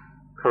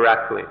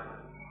correctly.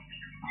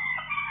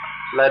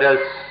 Let us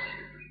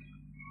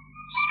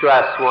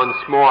stress once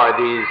more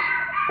these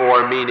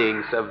four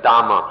meanings of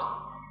Dhamma.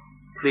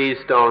 Please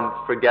don't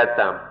forget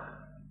them.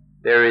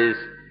 There is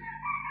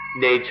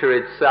nature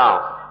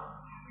itself,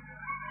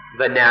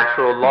 the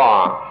natural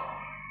law.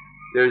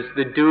 There's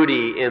the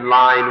duty in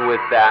line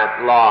with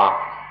that law.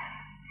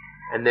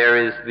 And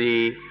there is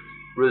the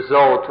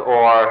result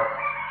or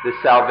the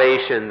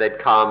salvation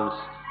that comes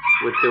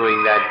with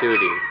doing that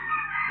duty.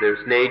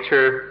 There's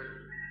nature,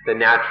 the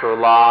natural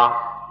law,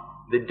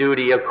 the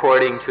duty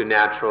according to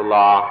natural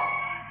law,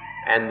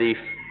 and the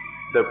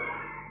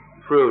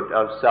fruit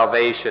of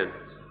salvation.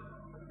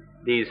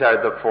 These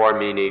are the four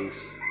meanings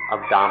of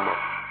Dhamma.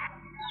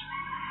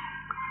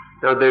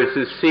 Now there's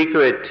a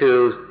secret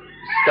to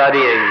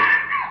studying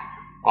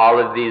all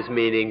of these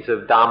meanings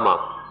of Dhamma.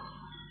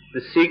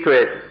 The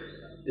secret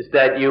is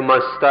that you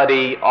must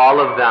study all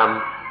of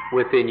them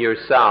within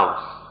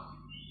yourselves.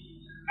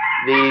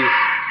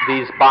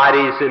 These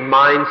bodies and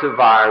minds of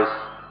ours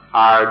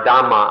are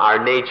Dhamma,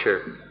 our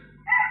nature.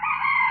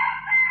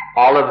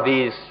 All of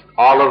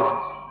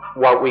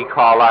what we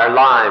call our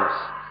lives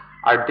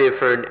are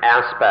different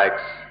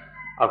aspects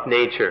of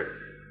nature.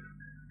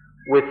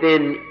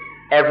 Within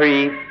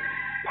every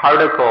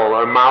particle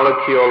or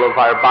molecule of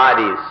our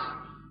bodies,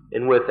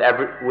 and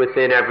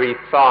within every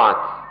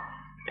thought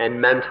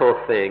and mental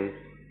thing,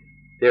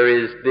 there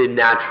is the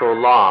natural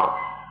law.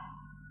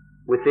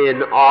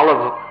 Within all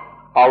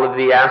of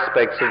the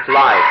aspects of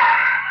life,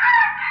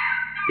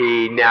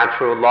 the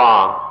natural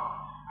law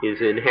is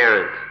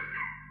inherent.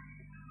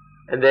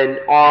 And then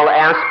all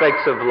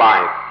aspects of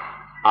life,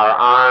 our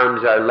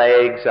arms, our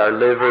legs, our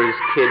livers,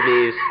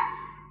 kidneys,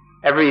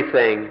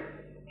 everything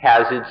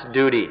has its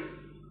duty.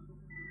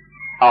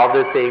 All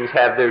the things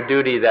have their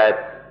duty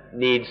that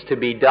needs to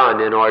be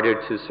done in order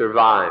to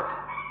survive.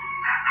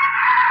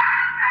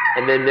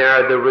 And then there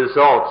are the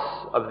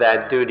results of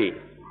that duty.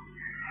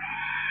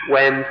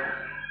 When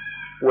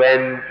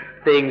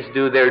things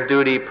do their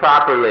duty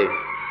properly,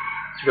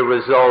 the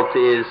result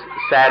is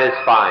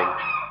satisfying.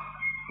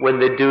 When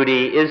the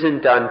duty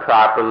isn't done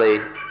properly,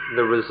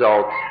 the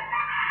result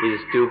is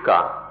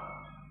dukkha,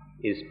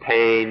 is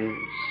pain,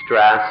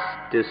 stress,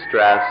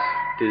 distress,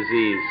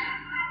 disease.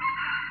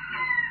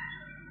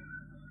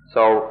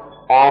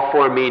 So all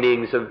four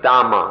meanings of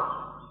Dhamma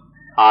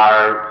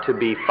are to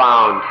be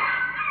found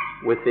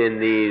within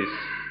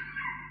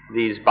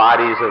these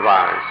bodies of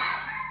ours,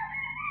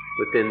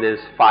 within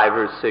this 5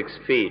 or 6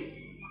 feet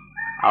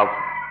of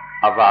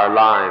our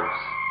lives.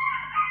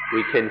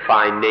 We can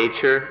find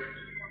nature,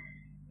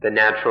 the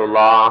natural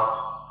law,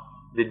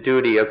 the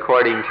duty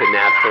according to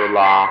natural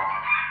law,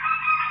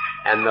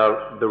 and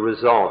the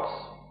results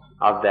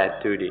of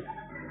that duty.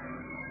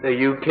 Now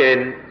you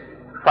can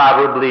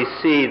probably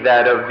see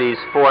that of these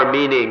four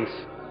meanings,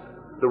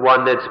 the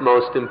one that's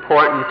most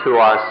important to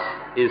us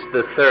is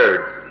the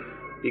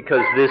third,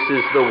 because this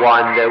is the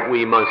one that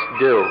we must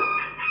do.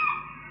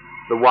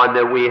 The one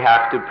that we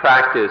have to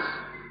practice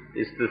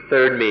is the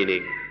third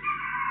meaning,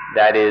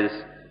 that is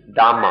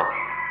Dhamma.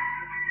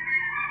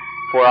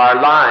 For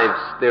our lives,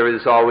 there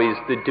is always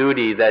the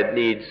duty that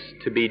needs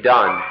to be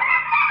done.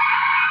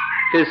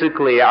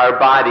 Physically, our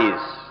bodies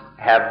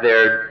have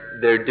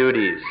their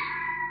duties.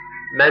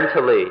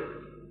 Mentally,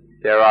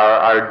 there are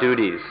our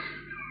duties.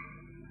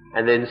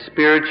 And then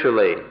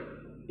spiritually,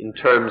 in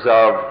terms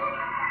of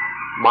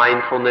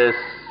mindfulness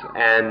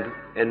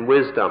and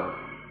wisdom,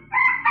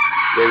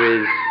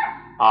 there is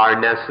our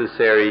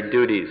necessary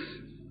duties.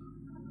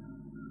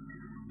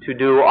 To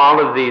do all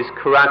of these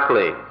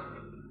correctly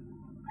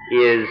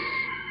is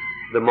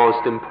the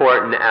most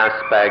important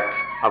aspect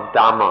of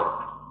Dhamma,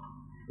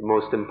 the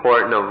most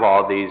important of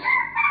all these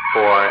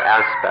four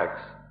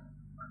aspects.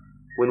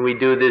 When we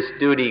do this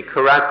duty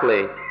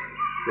correctly,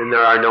 then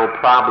there are no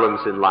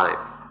problems in life.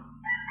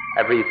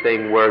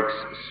 Everything works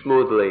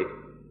smoothly,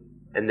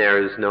 and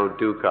there is no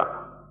dukkha.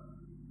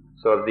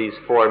 So of these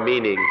four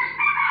meanings,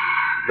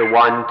 the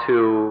one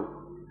to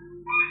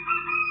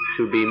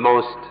be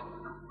most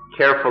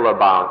careful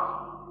about,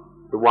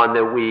 the one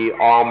that we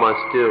all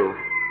must do,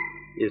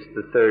 is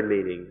the third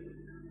meaning.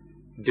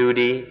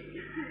 Duty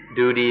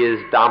is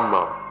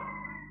Dhamma.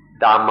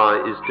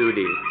 Dhamma is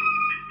duty.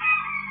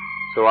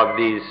 So of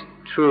these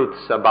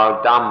truths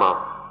about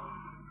Dhamma,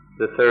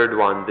 the third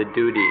one, the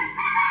duty,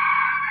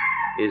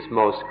 is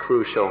most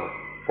crucial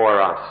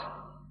for us.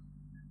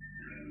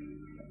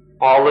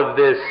 All of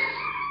this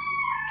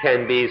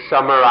can be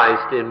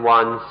summarized in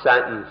one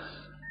sentence.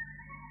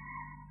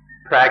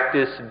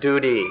 Practice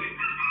duty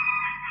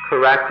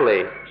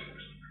correctly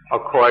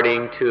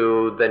according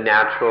to the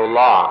natural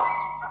law,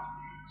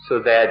 so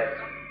that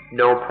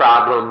no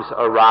problems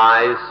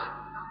arise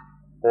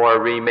or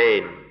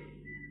remain.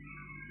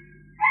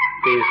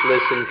 Please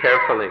listen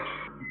carefully.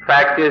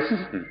 Practice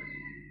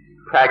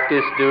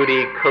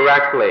duty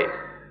correctly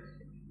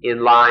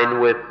in line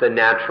with the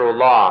natural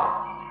law,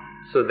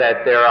 so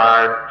that there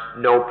are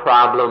no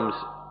problems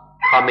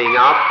coming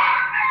up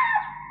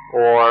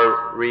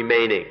or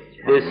remaining.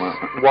 This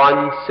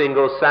one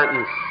single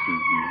sentence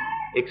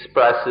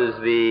expresses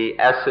the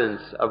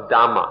essence of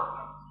Dhamma.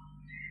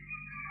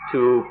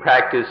 to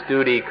practice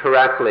duty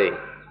correctly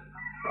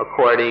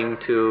according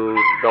to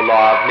the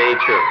law of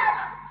nature,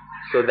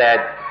 so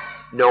that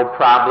no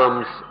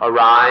problems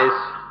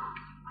arise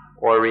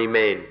or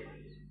remain.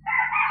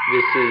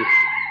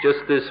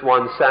 Just this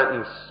one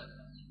sentence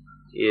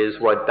is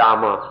what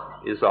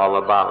Dhamma is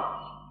all about.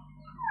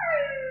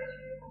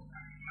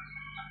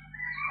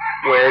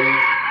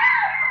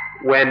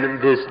 When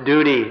this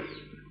duty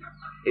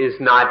is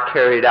not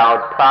carried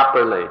out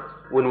properly,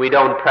 when we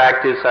don't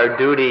practice our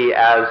duty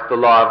as the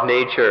law of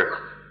nature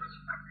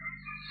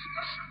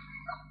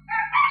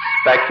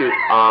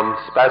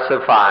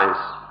specifies,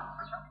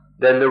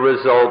 then the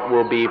result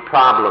will be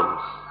problems.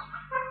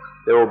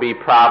 There will be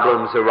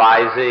problems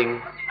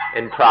arising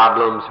and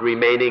problems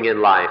remaining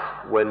in life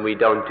when we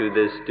don't do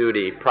this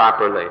duty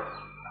properly.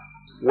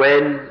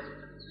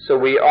 So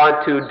we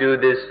ought to do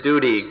this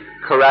duty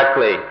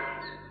correctly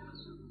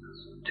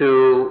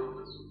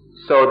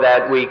so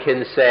that we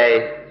can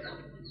say,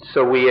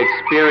 so we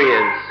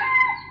experience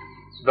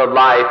the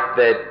life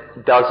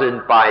that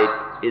doesn't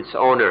bite its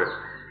owner.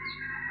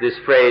 This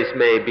phrase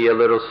may be a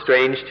little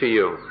strange to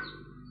you,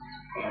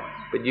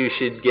 but you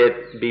should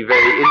be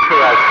very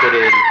interested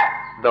in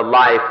the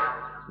life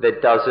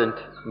that doesn't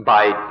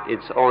bite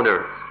its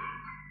owner.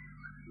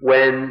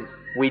 When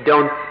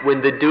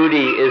the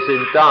duty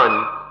isn't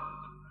done,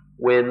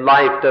 when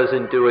life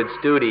doesn't do its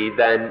duty,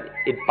 then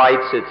it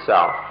bites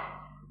itself.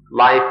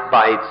 Life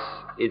bites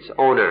its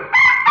owner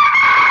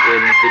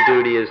when the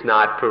duty is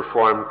not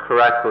performed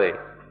correctly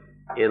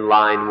in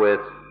line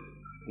with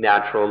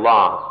natural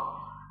law.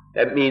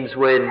 That means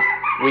when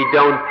we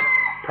don't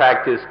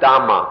practice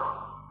Dhamma,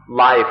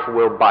 life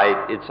will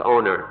bite its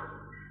owner.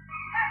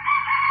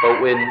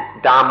 But when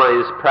Dhamma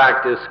is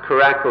practiced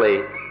correctly,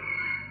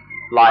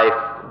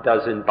 life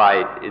doesn't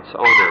bite its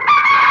owner.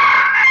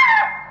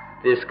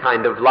 This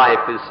kind of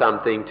life is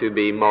something to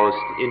be most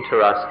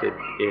interested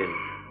in.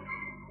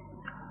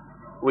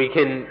 We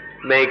can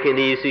make an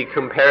easy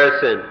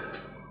comparison.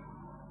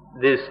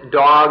 This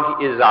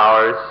dog is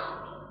ours,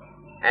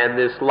 and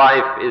this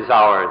life is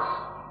ours.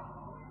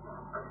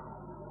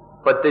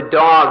 But the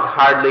dog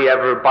hardly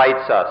ever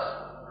bites us.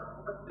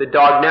 The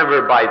dog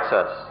never bites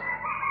us.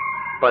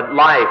 But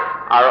life,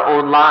 our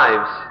own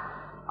lives,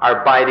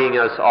 are biting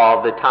us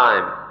all the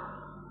time.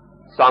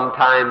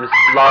 Sometimes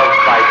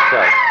love bites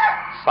us.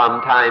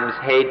 Sometimes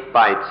hate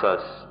bites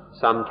us.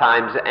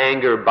 Sometimes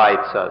anger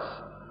bites us.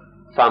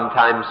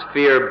 Sometimes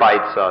fear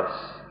bites us.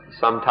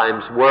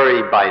 Sometimes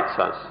worry bites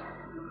us.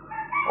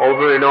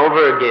 Over and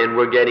over again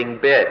we're getting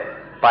bit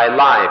by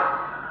life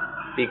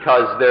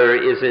because there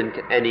isn't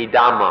any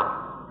Dhamma.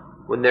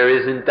 When there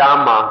isn't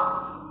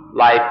Dhamma,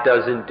 life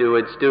doesn't do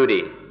its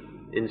duty.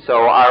 And so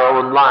our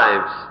own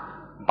lives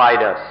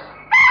bite us.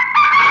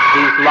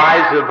 These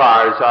lives of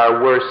ours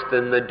are worse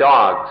than the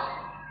dogs.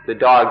 The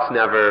dogs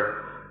never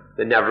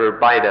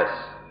bite us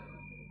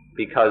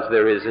because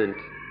there isn't.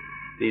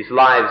 These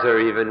lives are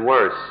even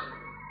worse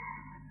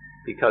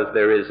because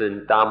there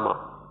isn't Dhamma.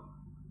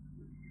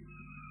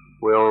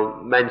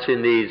 We'll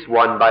mention these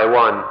one by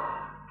one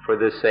for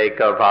the sake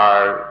of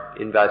our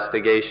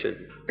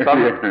investigation.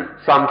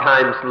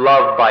 Sometimes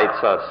love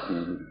bites us,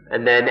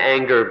 and then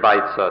anger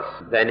bites us,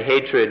 then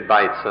hatred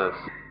bites us,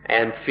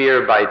 and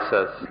fear bites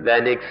us,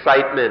 then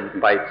excitement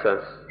bites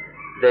us,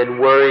 then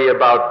worry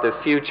about the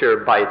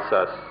future bites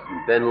us,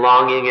 then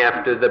longing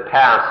after the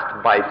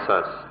past bites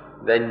us,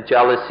 then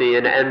jealousy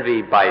and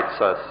envy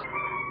bites us,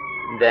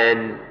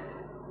 then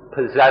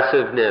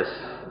possessiveness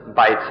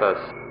bites us,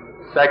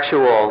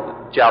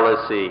 sexual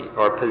jealousy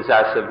or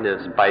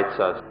possessiveness bites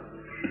us.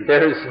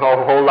 There's a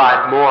whole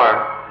lot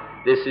more.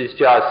 This is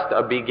just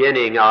a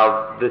beginning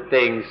of the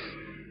things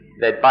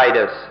that bite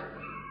us.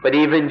 But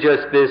even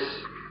just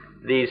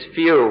these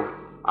few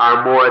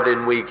are more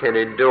than we can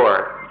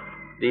endure.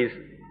 These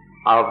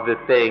of the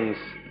things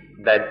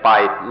that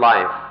bite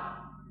life,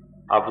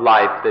 of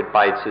life that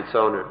bites its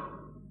owner.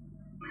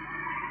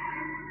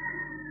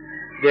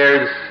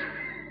 There's,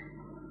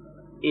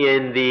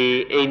 in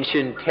the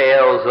ancient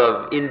tales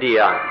of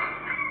India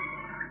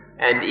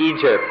and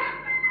Egypt,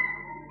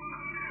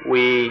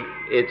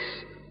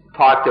 it's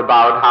talked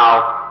about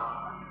how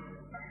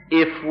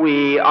if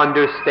we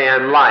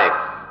understand life,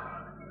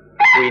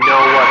 if we know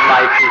what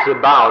life is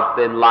about,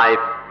 then life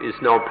is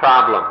no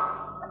problem.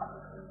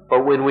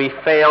 But when we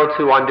fail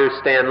to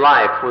understand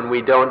life, when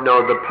we don't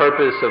know the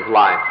purpose of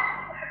life,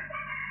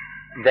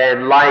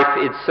 then life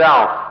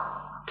itself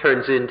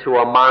turns into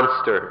a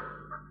monster,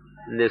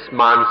 and this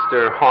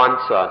monster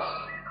haunts us.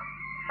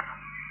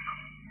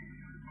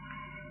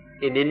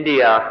 In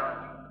India,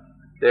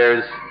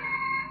 there's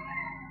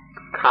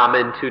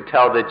common to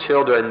tell the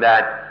children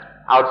that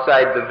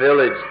outside the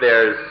village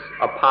there's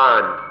a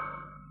pond,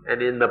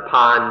 and in the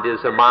pond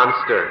is a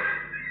monster.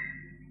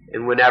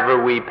 And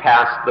whenever we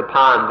pass the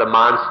pond, the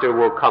monster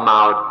will come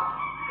out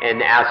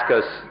and ask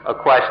us a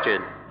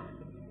question.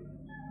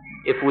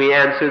 If we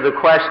answer the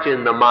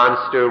question, the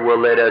monster will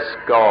let us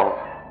go.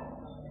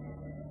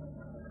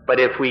 But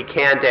if we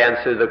can't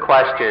answer the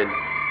question,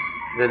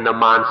 then the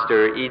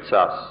monster eats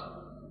us.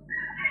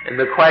 And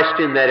the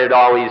question that it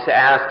always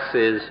asks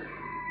is,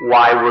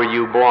 why were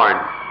you born?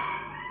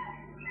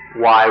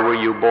 Why were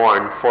you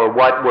born? For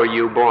what were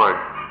you born?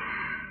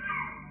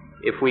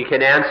 If we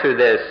can answer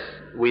this,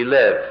 we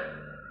live.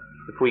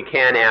 If we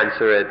can't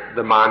answer it,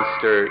 the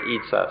monster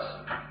eats us.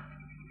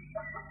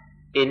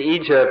 In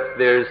Egypt,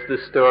 there's the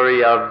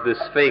story of the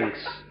Sphinx.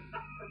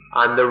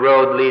 On the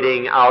road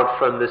leading out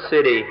from the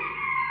city,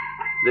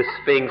 the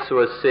Sphinx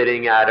was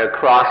sitting at a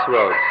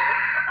crossroads.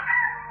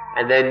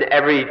 And then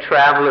every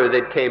traveler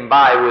that came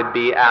by would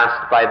be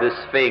asked by the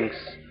Sphinx,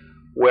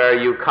 where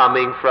are you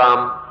coming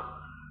from?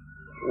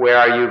 Where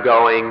are you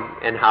going?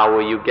 And how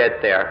will you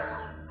get there?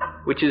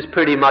 Which is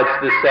pretty much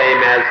the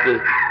same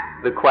as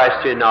the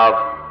question of,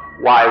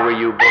 why were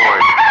you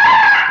born?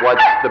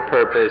 What's the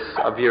purpose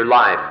of your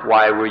life?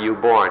 Why were you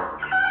born?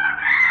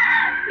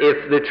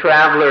 If the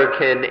traveler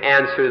can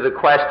answer the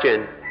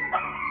question,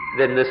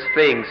 then the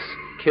Sphinx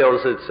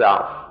kills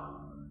itself.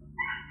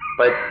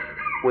 But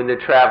when the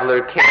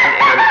traveler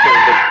can't answer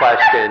the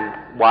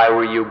question, why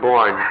were you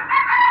born?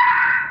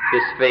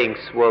 The Sphinx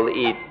will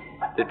eat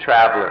the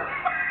traveler.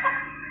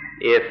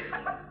 If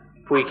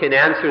we can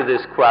answer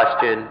this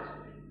question,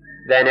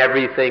 then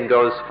everything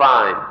goes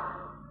fine.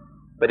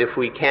 But if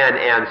we can't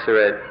answer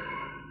it,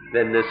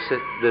 then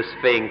the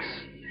Sphinx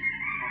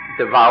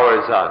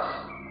devours us.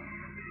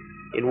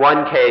 In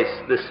one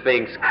case, the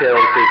Sphinx kills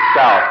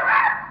itself.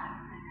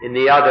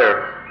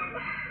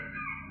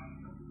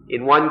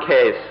 In one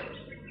case,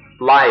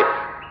 life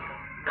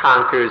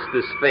conquers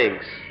the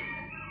Sphinx.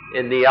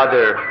 In the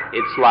other,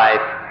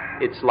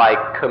 it's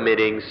like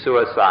committing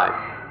suicide.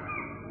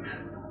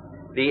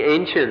 The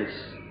ancients,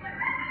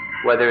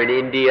 whether in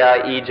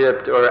India,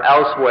 Egypt, or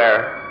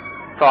elsewhere,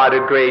 thought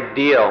a great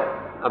deal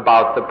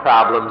about the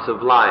problems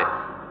of life.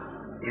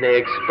 And they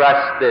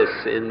expressed this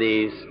in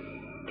these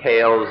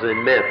tales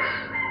and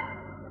myths.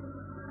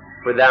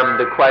 For them,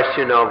 the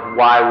question of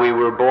why we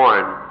were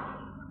born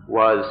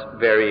was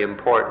very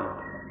important.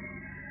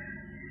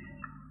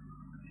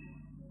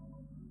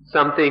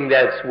 Something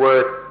that's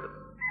worth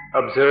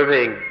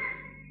observing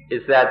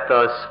is that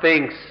the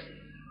Sphinx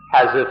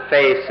has a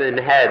face and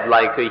head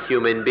like a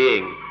human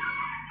being.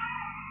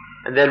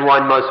 And then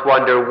one must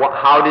wonder,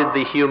 how did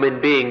the human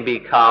being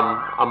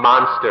become a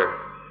monster?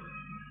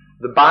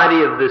 The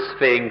body of the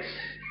Sphinx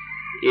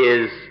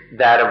is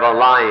that of a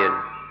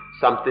lion,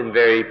 something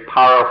very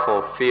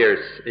powerful,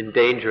 fierce, and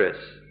dangerous.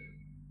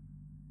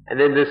 And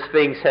then the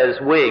Sphinx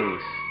has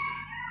wings,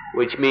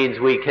 which means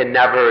we can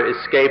never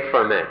escape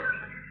from it.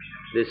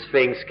 The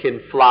Sphinx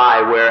can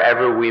fly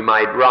wherever we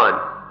might run.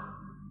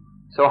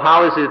 So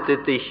how is it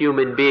that the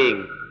human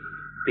being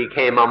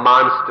became a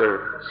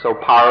monster, so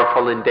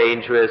powerful and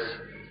dangerous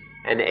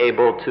and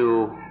able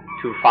to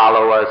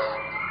follow us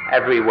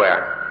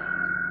everywhere?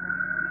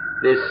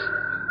 This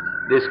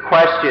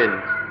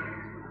question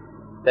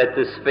that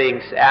the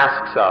Sphinx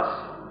asks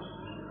us,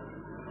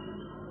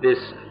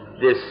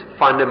 this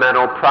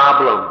fundamental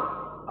problem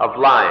of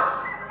life,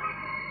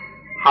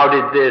 how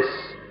did this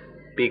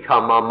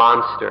become a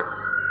monster?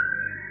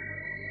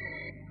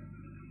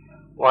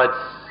 What's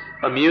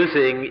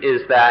amusing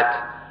is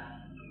that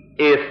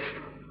if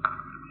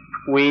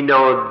we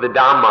know the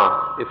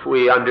Dhamma, if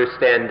we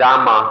understand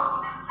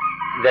Dhamma,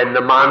 then the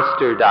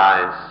monster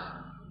dies.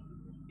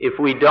 If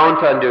we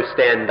don't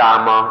understand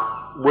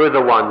Dhamma, we're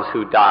the ones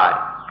who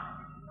die.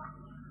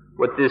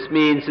 What this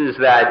means is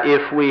that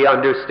if we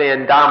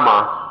understand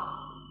Dhamma,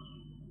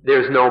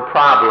 there's no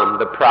problem.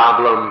 The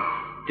problem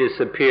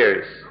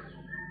disappears.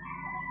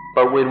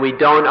 But when we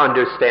don't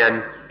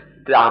understand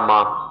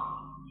Dhamma,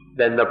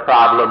 then the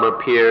problem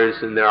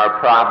appears and there are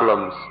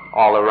problems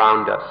all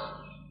around us.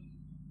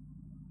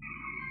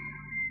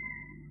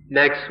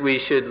 Next,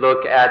 we should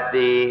look at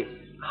the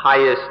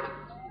highest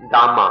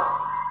Dhamma.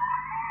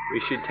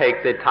 We should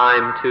take the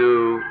time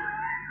to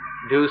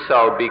do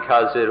so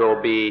because it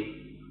will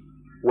be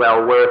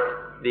well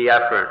worth the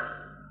effort.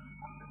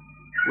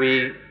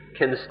 We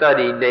can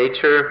study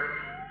nature,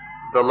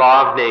 the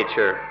law of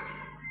nature,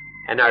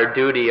 and our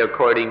duty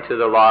according to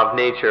the law of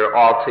nature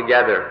all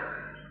together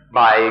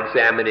by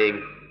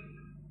examining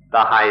the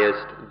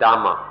highest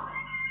Dhamma.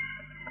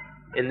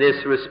 In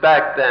this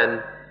respect,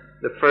 then,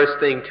 the first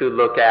thing to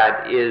look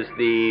at is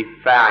the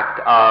fact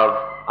of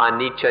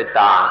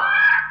anicca,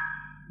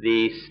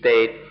 the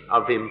state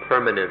of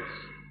impermanence.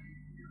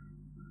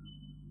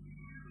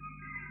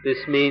 This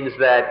means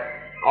that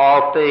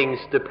all things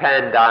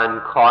depend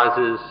on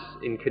causes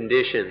and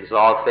conditions.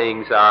 All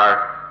things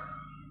are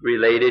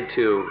related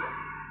to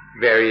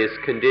various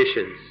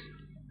conditions.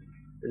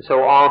 And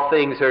so all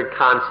things are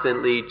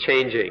constantly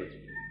changing.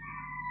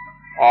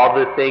 All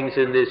the things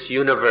in this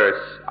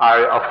universe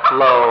are a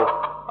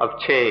flow of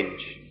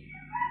change.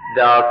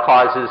 The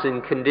causes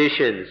and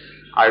conditions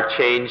are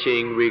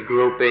changing,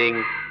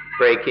 regrouping,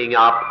 breaking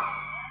up.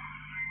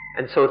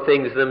 And so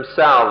things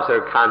themselves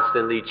are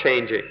constantly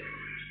changing.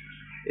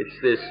 It's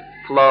this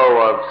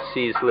flow of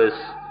ceaseless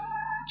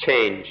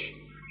change.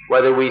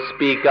 Whether we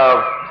speak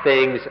of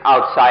things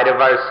outside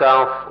of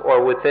ourselves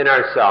or within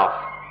ourselves,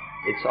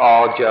 it's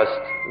all just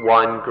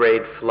one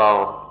great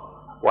flow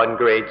one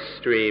great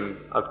stream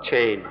of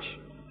change.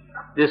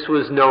 This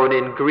was known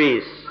in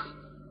Greece,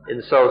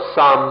 and so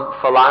some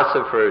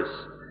philosophers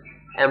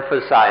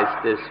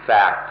emphasized this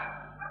fact.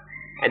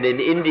 And in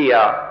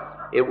India,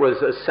 it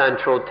was a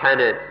central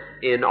tenet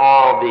in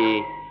all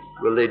the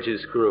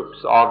religious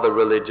groups, all the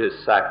religious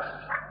sects.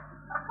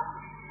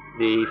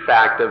 The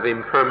fact of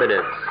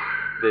impermanence,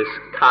 this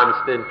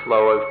constant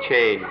flow of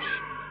change,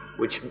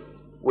 which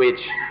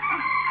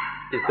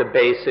is the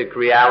basic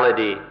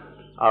reality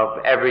of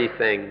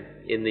everything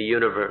in the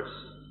universe.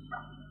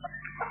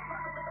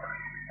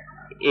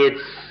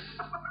 It's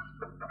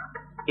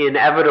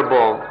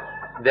inevitable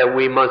that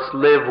we must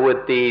live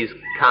with these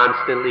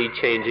constantly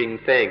changing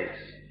things.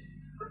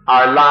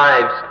 Our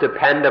lives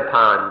depend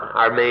upon,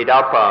 are made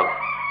up of,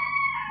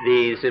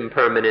 these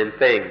impermanent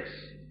things.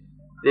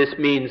 This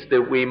means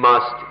that we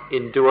must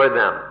endure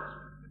them.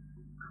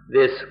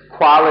 This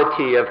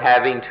quality of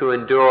having to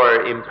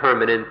endure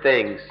impermanent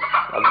things,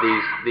 of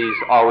these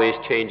always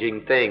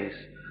changing things,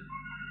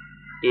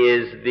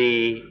 is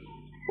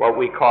what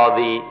we call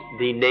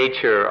the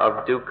nature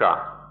of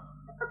dukkha,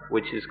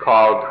 which is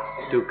called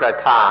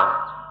dukkhata.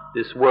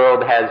 This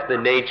world has the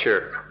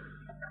nature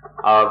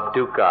of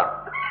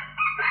dukkha.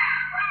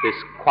 This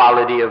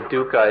quality of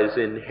dukkha is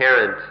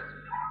inherent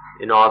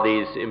in all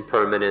these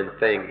impermanent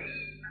things.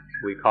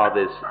 We call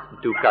this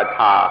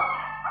dukkhata.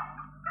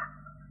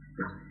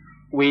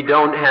 We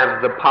don't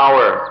have the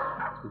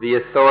power, the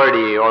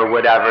authority, or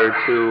whatever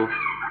to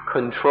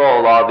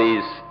control all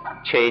these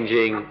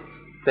changing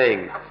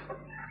things.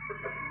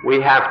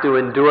 We have to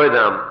endure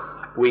them.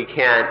 We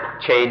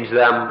can't change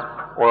them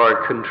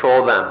or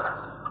control them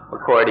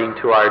according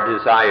to our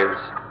desires.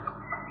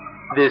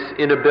 This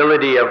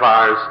inability of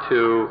ours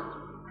to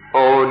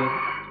own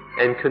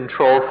and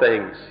control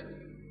things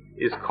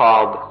is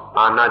called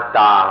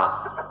anatta,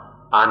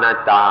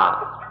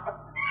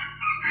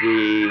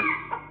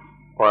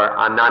 or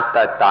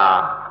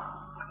anattata,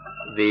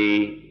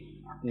 the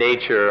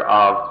nature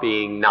of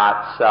being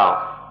not self,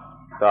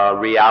 the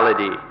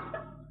reality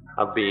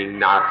of being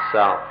not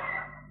self.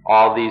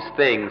 All these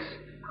things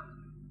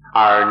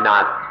are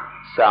not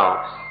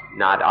selves,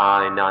 not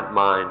I, not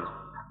mine.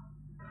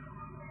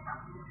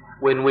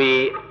 When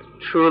we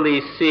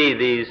truly see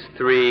these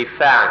three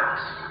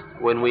facts,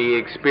 when we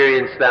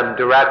experience them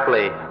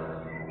directly,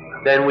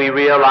 then we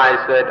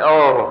realize that,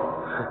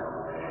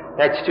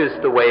 that's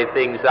just the way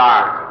things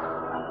are.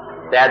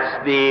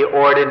 That's the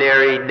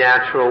ordinary,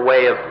 natural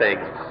way of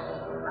things,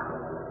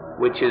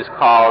 which is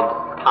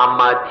called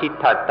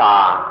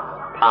dhammatitata,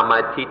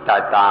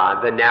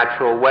 the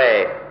natural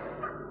way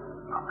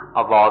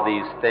of all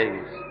these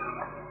things.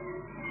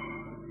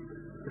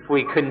 If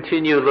we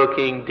continue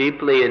looking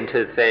deeply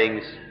into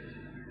things,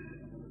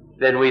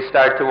 then we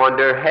start to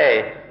wonder,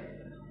 hey,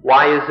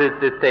 why is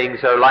it that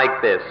things are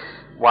like this?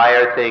 Why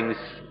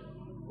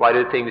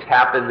do things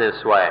happen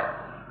this way?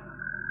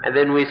 And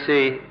then we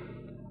see,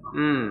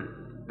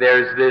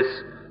 there's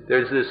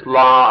this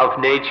law of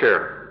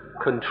nature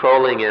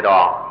controlling it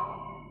all.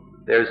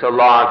 There's a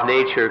law of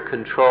nature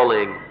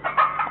controlling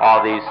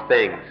all these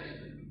things.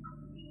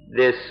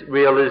 This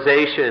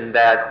realization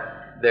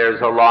that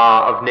there's a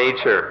law of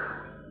nature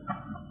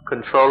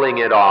controlling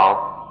it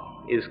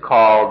all is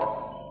called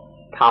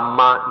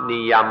dhamma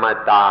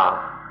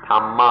niyamata,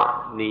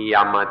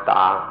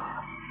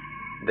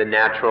 the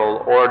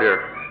natural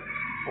order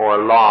or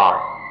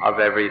law of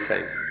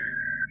everything.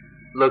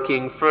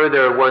 Looking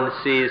further, one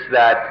sees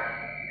that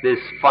this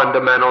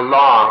fundamental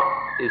law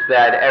is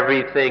that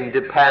everything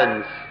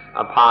depends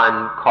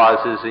upon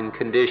causes and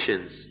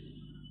conditions,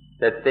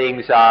 that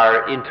things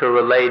are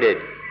interrelated,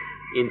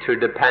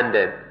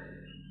 interdependent,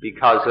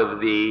 because of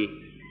the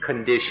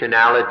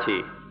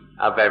conditionality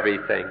of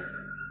everything.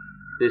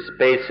 This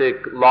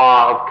basic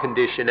law of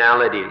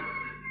conditionality,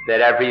 that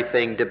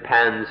everything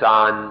depends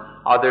on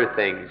other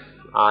things,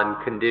 on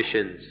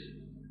conditions,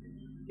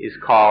 is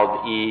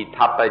called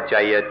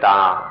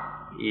itapajayata.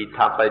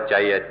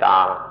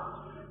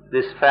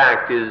 This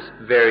fact is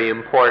very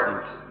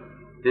important.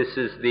 This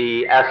is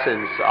the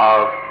essence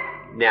of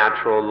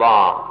natural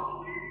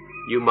law.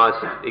 You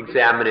must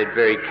examine it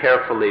very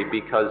carefully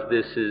because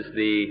this is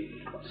the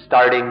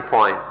starting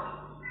point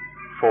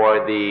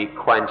for the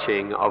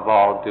quenching of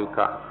all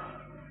dukkha.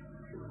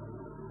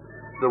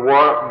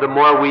 The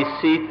more we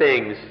see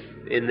things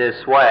in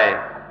this way,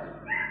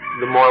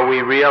 the more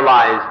we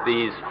realize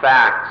these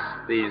facts,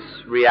 these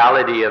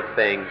reality of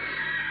things,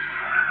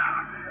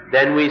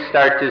 then we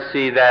start to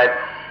see that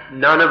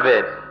none of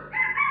it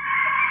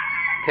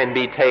can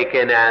be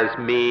taken as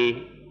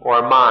me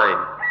or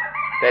mine,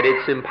 that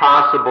it's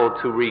impossible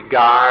to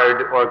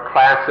regard or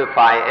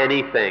classify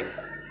anything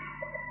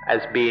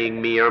as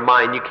being me or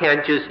mine. You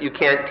can't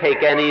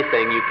take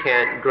anything, you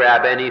can't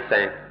grab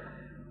anything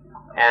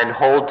and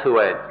hold to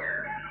it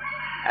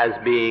as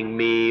being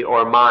me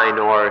or mine,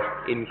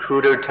 or in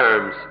cruder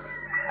terms,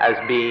 as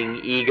being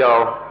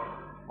ego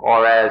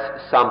or as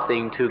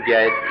something to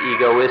get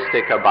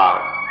egoistic about.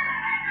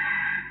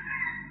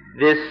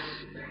 This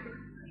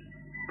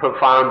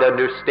profound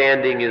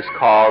understanding is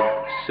called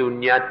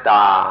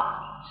sunyata,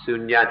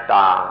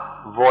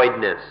 sunyata,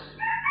 voidness.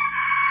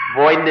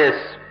 Voidness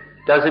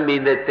doesn't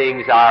mean that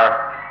things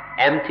are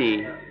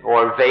empty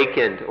or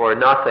vacant or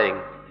nothing.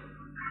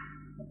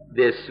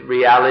 This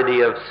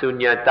reality of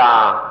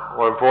sunyata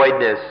or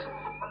voidness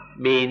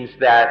means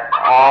that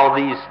all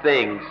these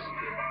things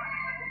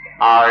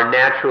are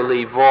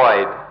naturally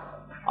void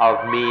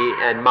of me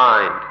and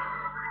mind.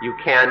 You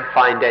can't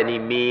find any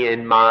me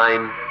and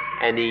mine,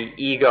 any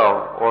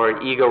ego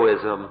or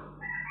egoism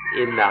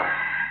in them.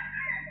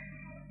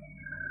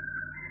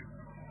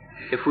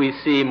 If we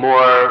see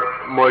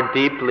more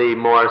deeply,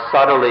 more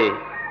subtly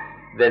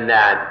than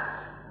that,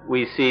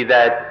 we see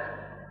that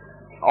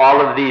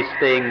all of these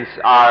things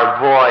are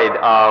void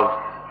of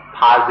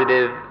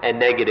positive and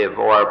negative,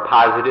 or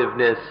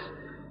positiveness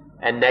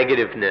and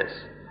negativeness.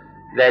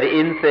 That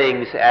in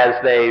things as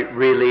they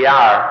really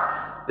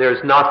are,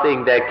 there's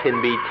nothing that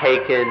can be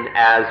taken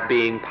as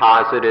being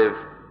positive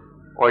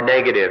or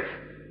negative.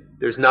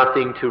 There's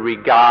nothing to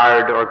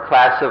regard or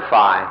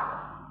classify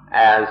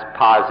as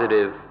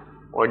positive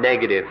or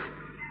negative.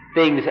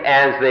 Things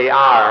as they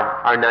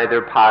are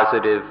neither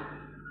positive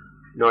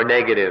nor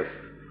negative.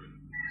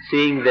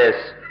 Seeing this,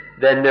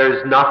 then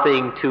there's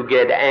nothing to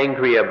get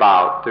angry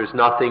about. There's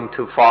nothing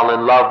to fall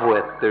in love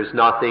with. There's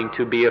nothing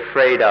to be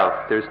afraid of.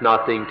 There's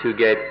nothing to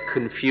get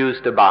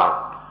confused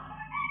about,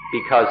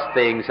 because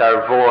things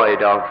are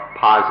void of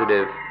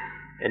positive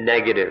and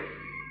negative.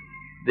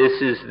 This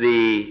is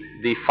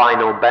the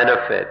final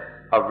benefit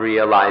of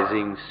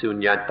realizing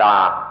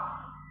sunyata,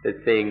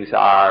 that things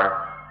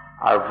are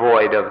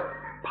void of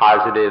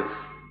positive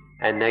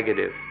and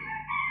negative.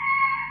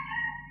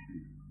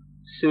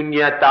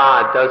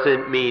 Sunyata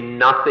doesn't mean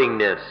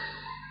nothingness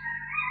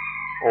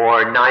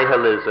or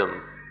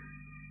nihilism.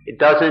 It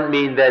doesn't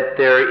mean that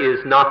there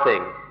is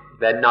nothing,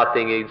 that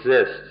nothing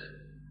exists.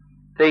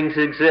 Things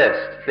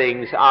exist,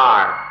 things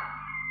are,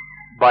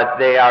 but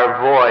they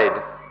are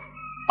void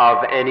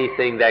of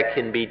anything that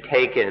can be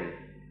taken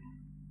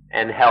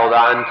and held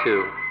on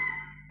to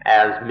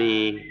as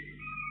me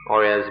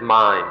or as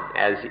mine,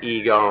 as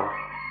ego,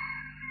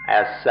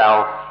 as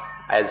self,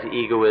 as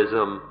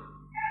egoism,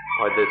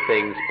 or the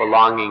things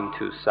belonging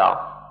to self.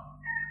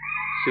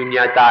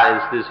 Sunyata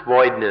is this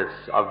voidness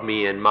of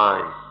me and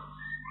mine.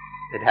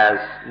 It has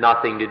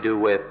nothing to do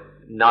with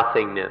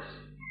nothingness.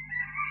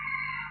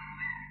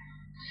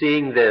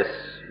 Seeing this,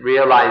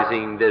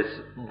 realizing this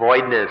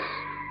voidness,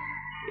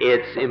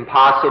 it's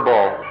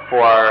impossible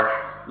for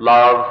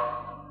love,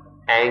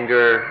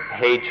 anger,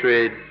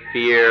 hatred,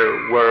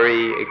 fear,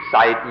 worry,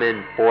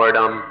 excitement,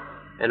 boredom,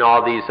 and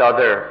all these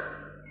other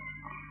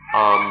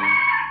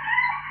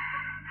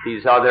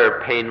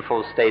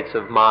painful states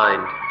of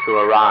mind to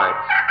arise.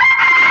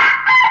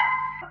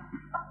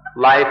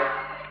 Life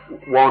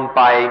won't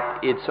bite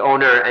its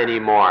owner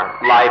anymore.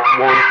 Life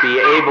won't be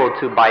able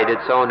to bite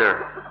its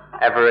owner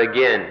ever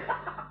again,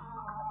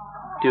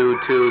 due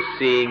to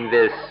seeing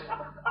this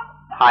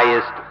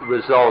highest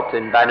result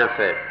and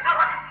benefit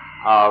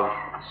of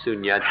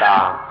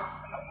sunyata.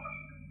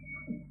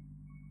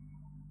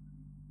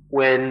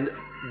 When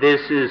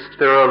this is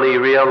thoroughly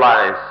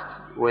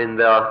realized, when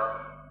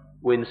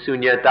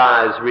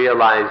sunyata is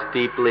realized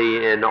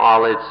deeply in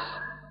all its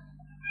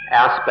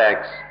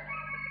aspects,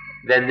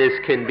 then this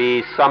can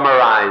be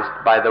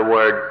summarized by the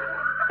word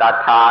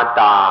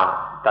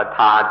tathāta,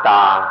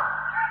 tathāta,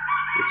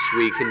 which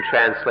we can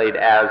translate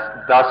as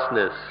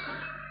thusness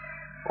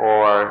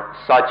or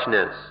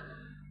suchness.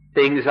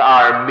 Things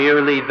are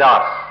merely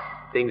thus.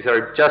 Things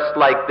are just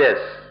like this.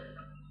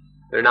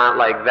 They're not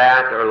like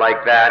that or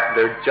like that.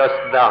 They're just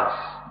thus.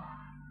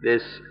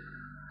 This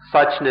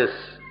suchness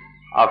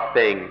of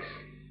things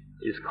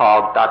is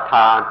called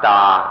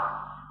tathāta,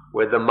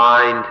 where the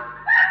mind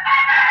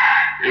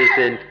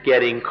isn't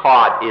getting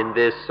caught in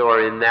this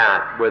or in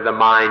that, where the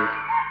mind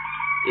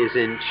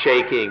isn't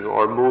shaking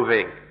or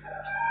moving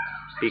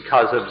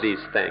because of these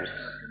things.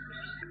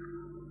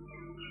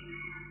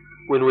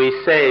 When we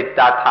say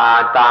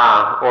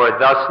tathāta or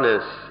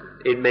thusness,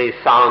 it may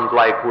sound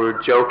like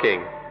we're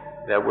joking,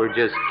 that we're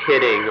just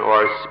kidding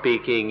or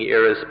speaking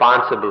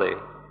irresponsibly.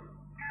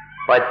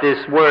 But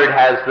this word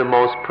has the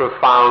most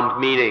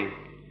profound meaning.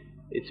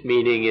 Its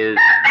meaning is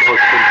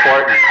most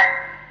important.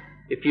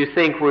 If you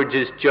think we're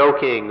just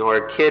joking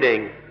or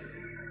kidding,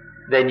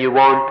 then you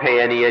won't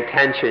pay any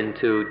attention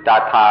to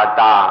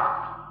tathāta,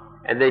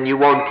 and then you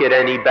won't get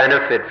any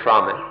benefit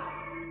from it.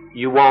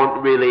 You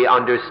won't really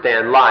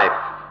understand life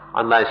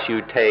unless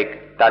you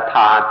take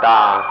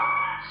tathāta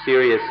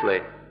seriously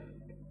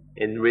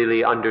and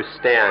really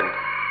understand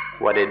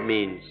what it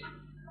means.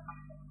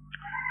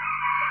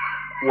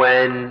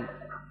 When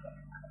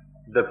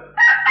the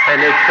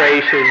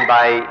penetration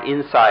by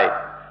insight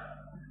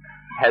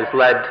has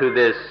led to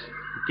this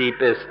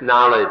deepest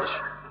knowledge,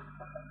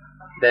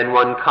 then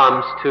one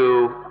comes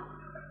to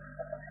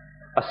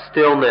a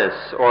stillness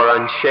or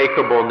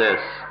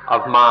unshakableness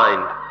of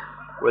mind,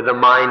 where the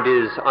mind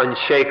is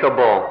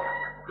unshakable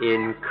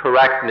in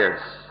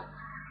correctness,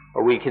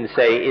 or we can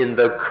say in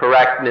the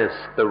correctness,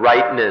 the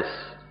rightness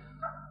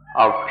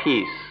of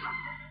peace.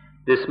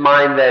 This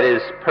mind that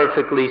is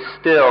perfectly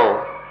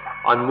still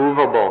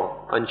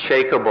unmovable,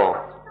 unshakable,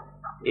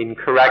 in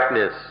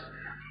correctness,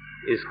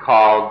 is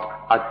called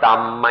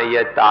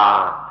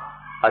adammayata.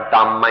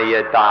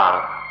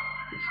 Adammayata.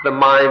 It's the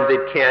mind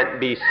that can't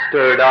be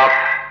stirred up,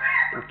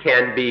 it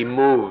can't be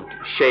moved,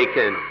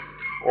 shaken,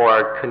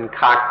 or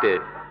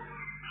concocted.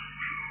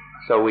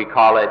 So we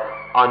call it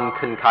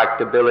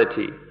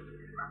unconcoctability,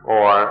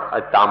 or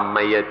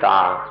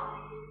adammayata.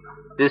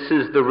 This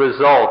is the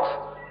result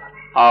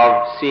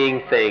of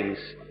seeing things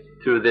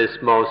through this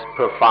most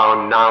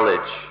profound knowledge.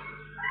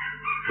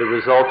 The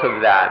result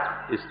of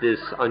that is this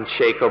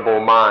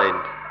unshakable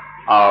mind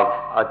of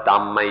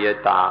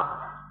adammayata.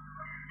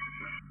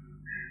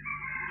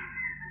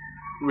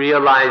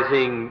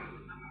 Realizing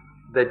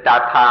the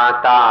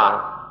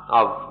dattata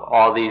of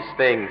all these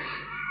things,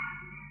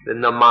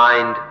 then the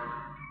mind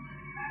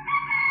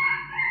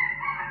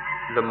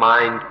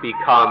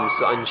becomes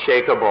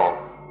unshakable,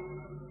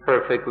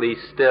 perfectly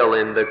still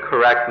in the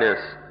correctness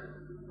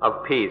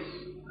of peace.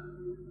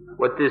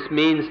 What this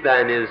means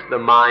then is the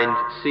mind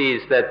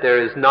sees that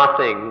there is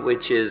nothing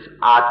which is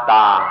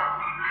atta,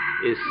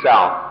 is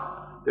self.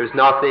 There's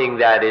nothing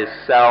that is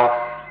self,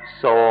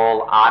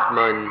 soul,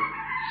 atman,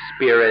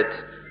 spirit,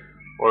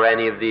 or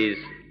any of these,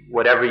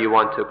 whatever you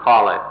want to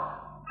call it.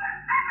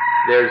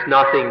 There's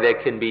nothing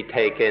that can be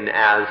taken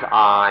as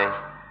I.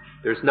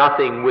 There's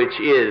nothing which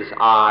is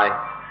I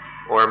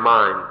or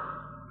mine.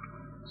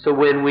 So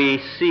when we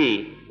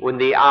see, when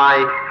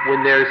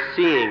they're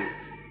seeing,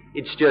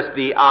 it's just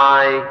the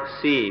eye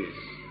sees,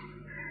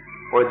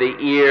 or the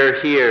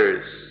ear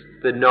hears,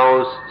 the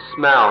nose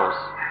smells.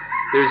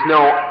 There's no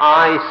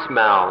I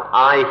smell,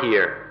 I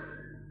hear.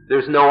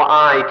 There's no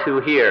I to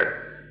hear.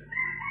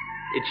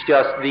 It's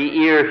just the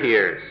ear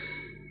hears,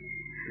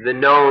 the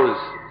nose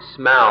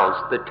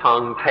smells, the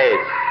tongue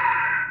tastes,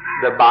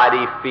 the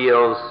body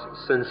feels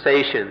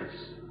sensations,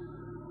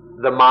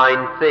 the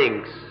mind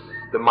thinks,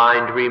 the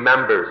mind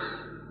remembers.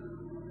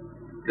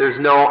 There's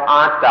no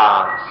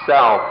atta,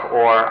 self,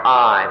 or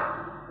I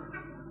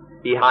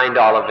behind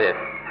all of it.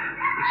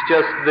 It's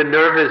just the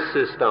nervous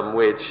system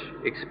which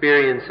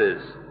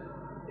experiences.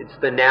 It's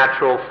the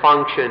natural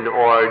function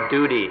or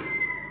duty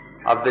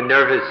of the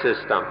nervous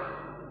system.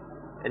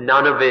 And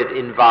none of it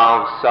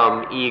involves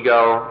some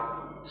ego,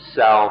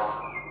 self,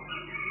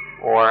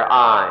 or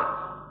I.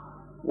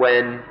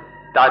 When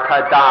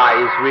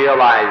dattata is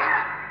realized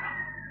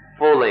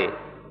fully,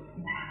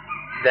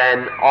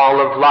 then all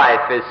of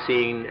life is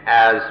seen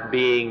as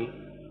being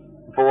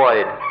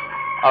void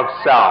of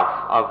self,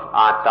 of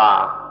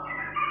atta.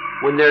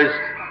 When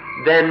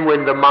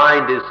the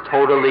mind is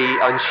totally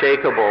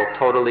unshakable,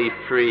 totally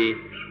free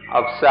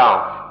of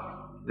self,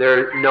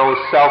 no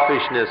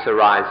selfishness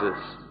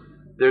arises.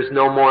 There's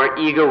no more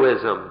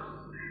egoism.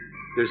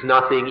 There's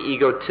nothing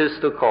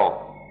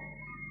egotistical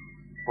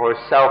or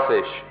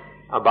selfish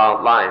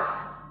about life.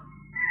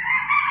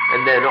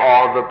 And then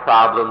all the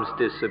problems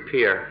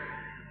disappear.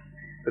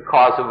 The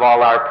cause of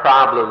all our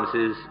problems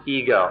is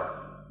ego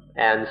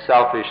and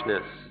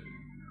selfishness.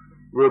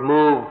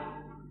 Remove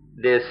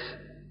this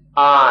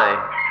I,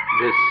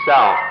 this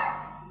self,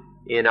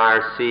 in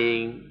our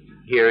seeing,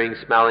 hearing,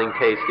 smelling,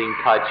 tasting,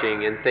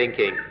 touching, and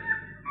thinking.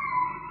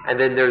 And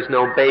then there's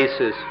no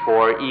basis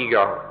for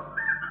ego,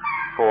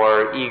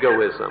 for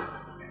egoism.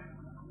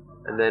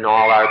 And then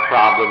all our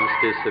problems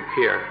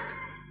disappear.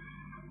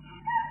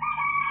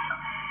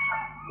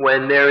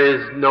 When there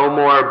is no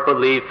more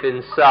belief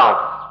in self,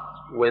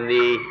 when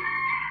the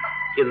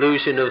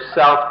illusion of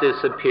self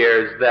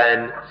disappears,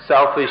 then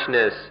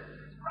selfishness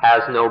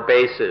has no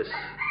basis.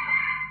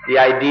 The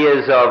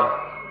ideas of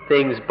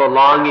things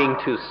belonging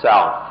to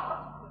self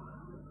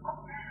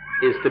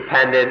is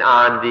dependent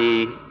on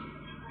the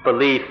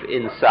belief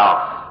in self.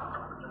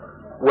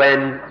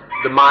 When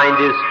the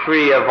mind is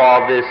free of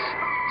all this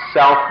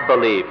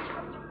self-belief,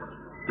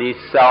 these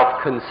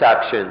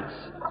self-conceptions,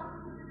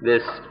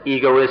 this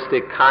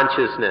egoistic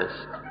consciousness,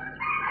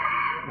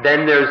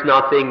 then there's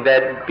nothing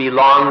that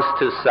belongs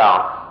to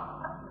self,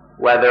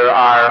 whether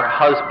our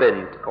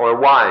husband or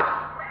wife.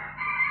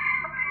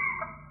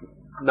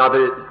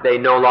 They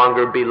no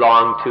longer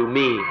belong to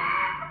me.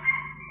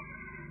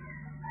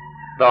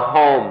 The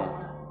home,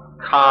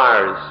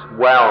 cars,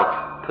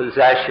 wealth,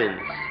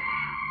 possessions,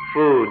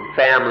 food,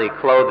 family,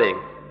 clothing,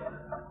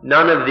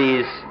 none of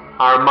these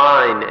are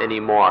mine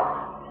anymore.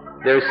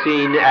 They're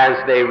seen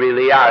as they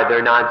really are.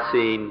 They're not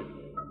seen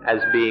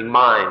as being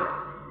mine.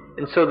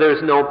 And so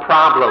there's no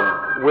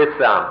problem with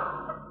them.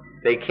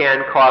 They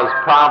can't cause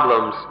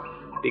problems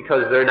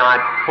because they're not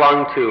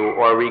clung to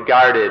or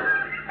regarded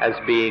as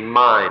being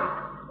mine.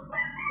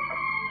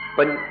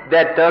 But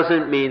that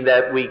doesn't mean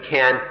that we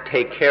can't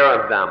take care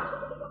of them.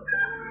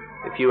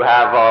 If you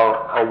have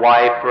a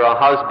wife or a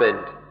husband,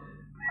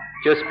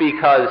 just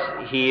because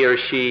he or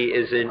she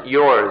isn't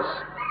yours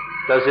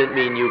doesn't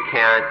mean you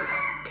can't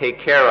take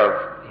care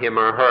of him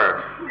or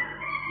her.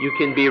 You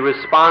can be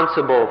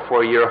responsible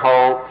for your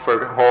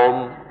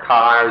home,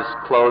 cars,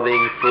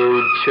 clothing,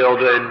 food,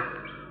 children,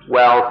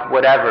 wealth,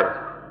 whatever,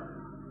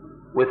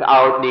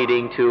 without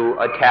needing to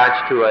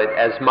attach to it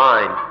as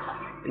mine.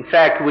 In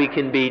fact, we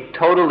can be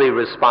totally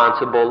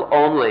responsible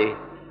only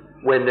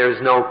when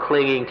there's no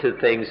clinging to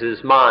things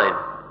as mine.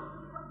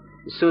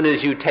 As soon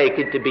as you take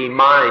it to be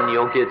mine,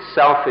 you'll get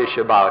selfish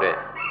about it.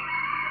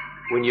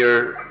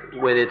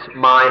 When it's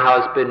my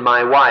husband,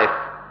 my wife,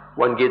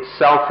 one gets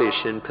selfish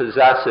and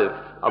possessive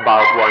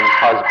about one's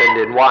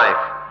husband and wife,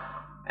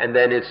 and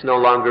then it's no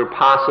longer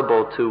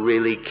possible to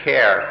really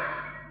care,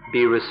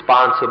 be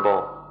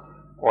responsible,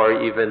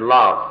 or even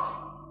love.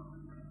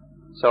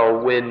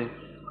 So when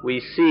we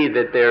see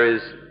that there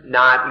is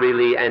not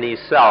really any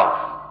self,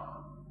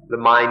 the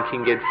mind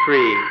can get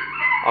free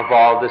of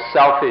all the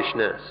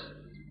selfishness,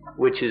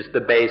 which is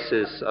the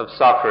basis of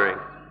suffering.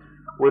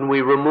 When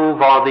we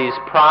remove all these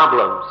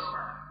problems,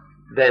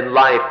 then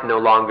life no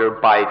longer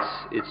bites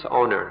its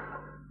owner.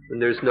 When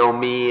there's no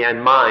me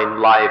and mine,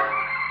 life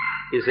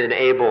isn't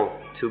able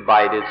to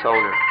bite its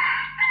owner.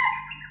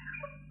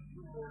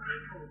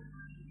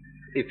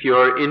 If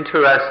you're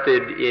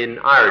interested in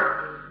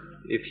art,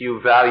 if you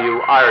value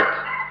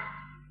art,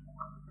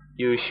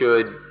 you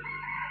should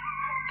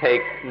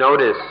take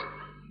notice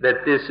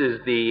that this is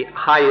the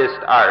highest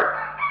art.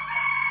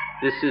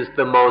 This is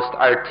the most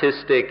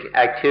artistic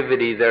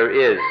activity there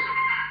is.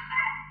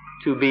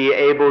 To be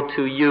able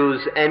to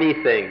use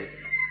anything,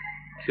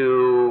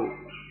 to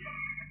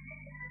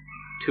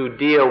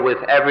deal with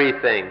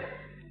everything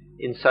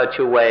in such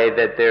a way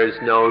that there's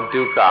no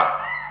dukkha,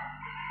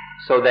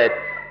 so that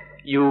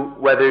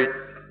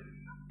whether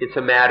it's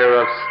a matter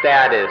of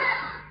status,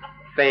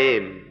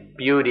 fame,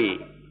 beauty,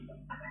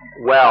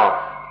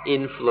 wealth,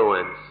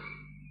 influence,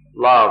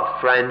 love,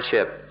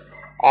 friendship,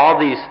 all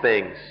these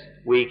things,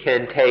 we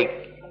can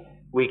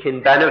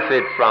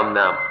benefit from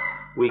them,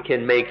 we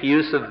can make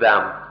use of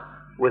them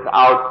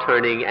without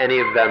turning any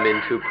of them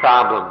into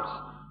problems,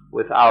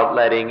 without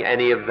letting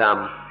any of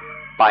them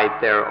bite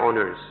their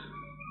owners.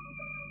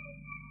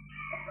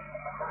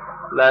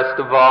 Last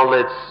of all,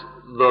 let's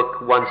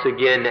look once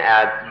again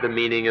at the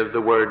meaning of the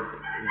word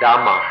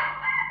Dhamma.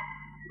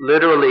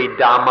 Literally,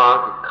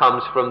 Dhamma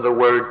comes from the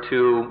word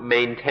to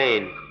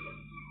maintain.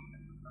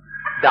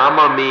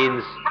 Dhamma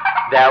means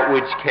that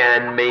which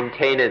can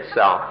maintain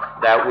itself,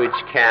 that which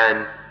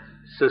can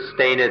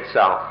sustain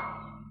itself.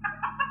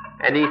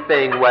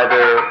 Anything,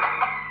 whether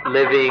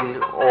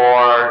living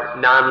or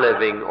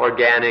non-living,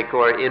 organic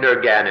or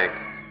inorganic,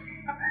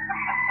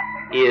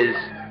 is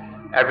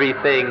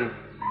everything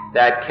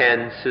that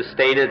can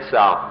sustain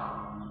itself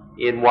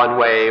in one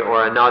way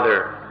or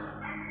another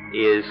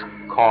is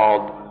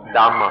called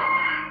Dhamma.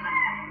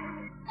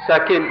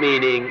 Second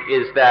meaning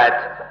is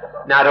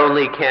that not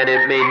only can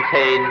it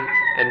maintain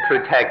and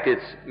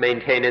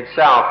maintain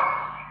itself,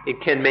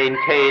 it can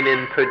maintain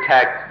and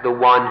protect the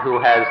one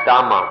who has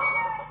Dhamma.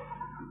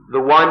 The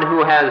one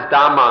who has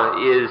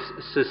Dhamma is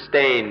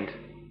sustained,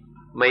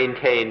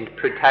 maintained,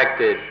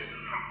 protected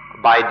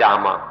by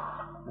Dhamma.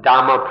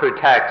 Dhamma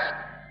protects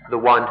the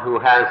one who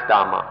has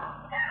Dhamma.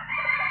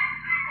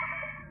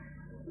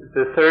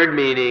 The third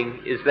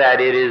meaning is that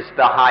it is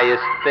the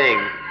highest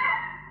thing.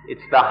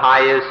 It's the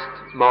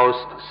highest,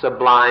 most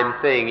sublime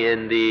thing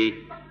in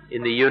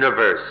the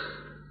universe.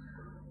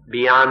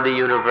 Beyond the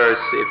universe,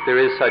 if there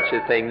is such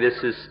a thing,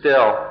 this is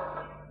still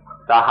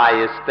the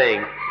highest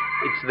thing.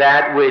 It's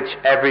that which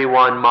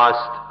everyone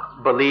must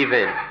believe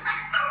in.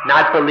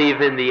 Not believe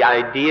in the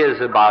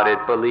ideas about it,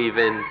 believe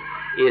in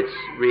its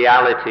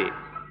reality.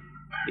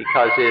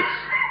 Because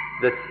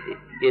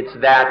it's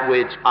that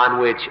on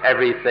which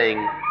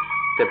everything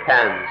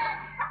depends.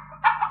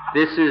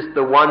 This is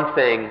the one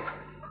thing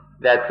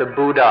that the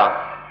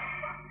Buddha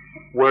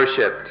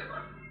worshipped.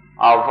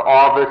 Of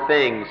all the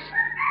things,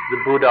 the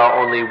Buddha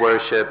only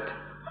worshipped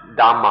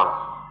Dhamma,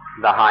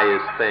 the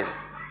highest thing.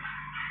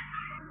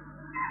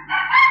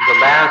 The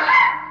last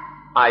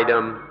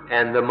item,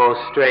 and the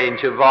most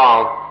strange of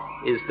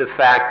all, is the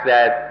fact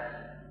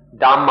that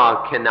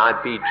Dhamma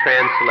cannot be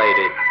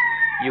translated.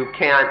 You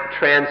can't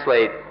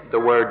translate the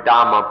word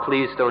Dhamma.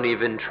 Please don't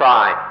even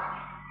try.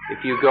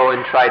 If you go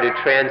and try to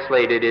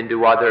translate it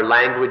into other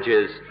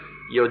languages,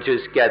 you'll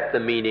just get the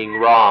meaning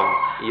wrong.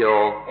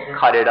 You'll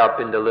cut it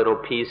up into little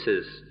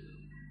pieces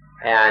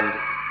and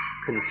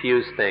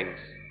confuse things.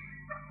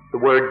 The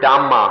word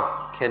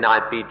Dhamma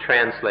cannot be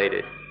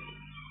translated.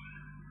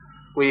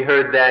 We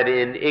heard that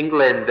in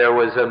England there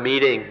was a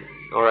meeting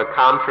or a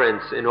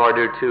conference in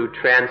order to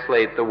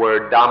translate the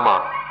word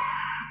Dhamma,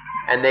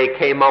 and they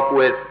came up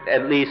with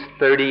at least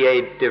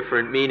 38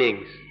 different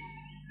meanings,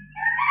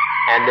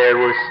 and there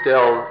were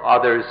still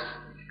others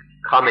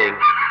coming,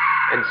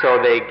 and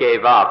so they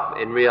gave up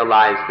and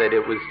realized that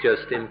it was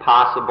just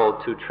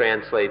impossible to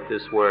translate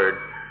this word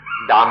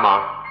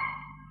Dhamma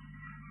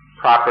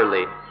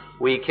properly.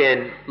 We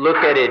can look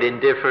at it in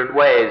different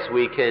ways.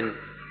 We can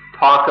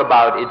talk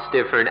about its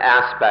different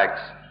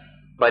aspects,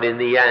 but in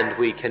the end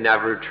we can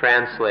never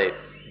translate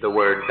the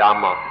word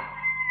Dhamma.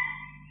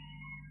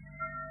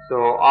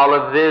 So all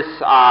of this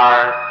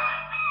are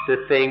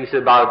the things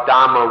about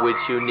Dhamma which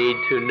you need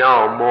to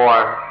know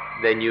more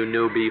than you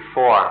knew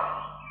before.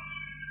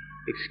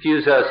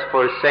 Excuse us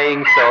for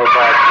saying so,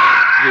 but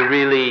you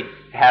really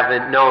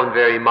haven't known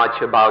very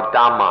much about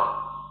Dhamma.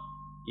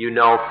 you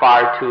know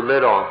far too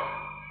little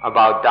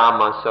about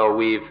Dhamma, so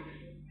we've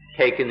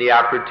taken the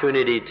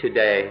opportunity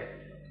today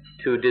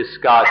to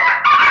discuss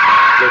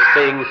the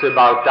things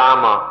about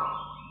Dhamma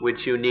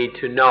which you need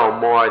to know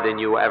more than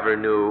you ever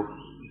knew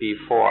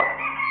before.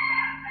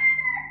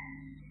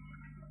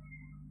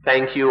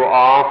 Thank you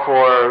all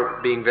for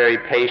being very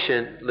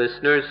patient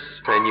listeners,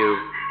 and you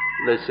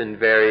listened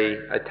very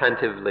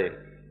attentively.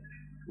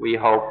 We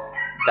hope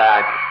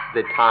that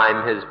the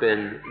time has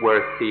been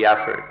worth the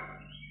effort.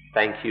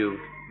 Thank you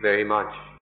very much.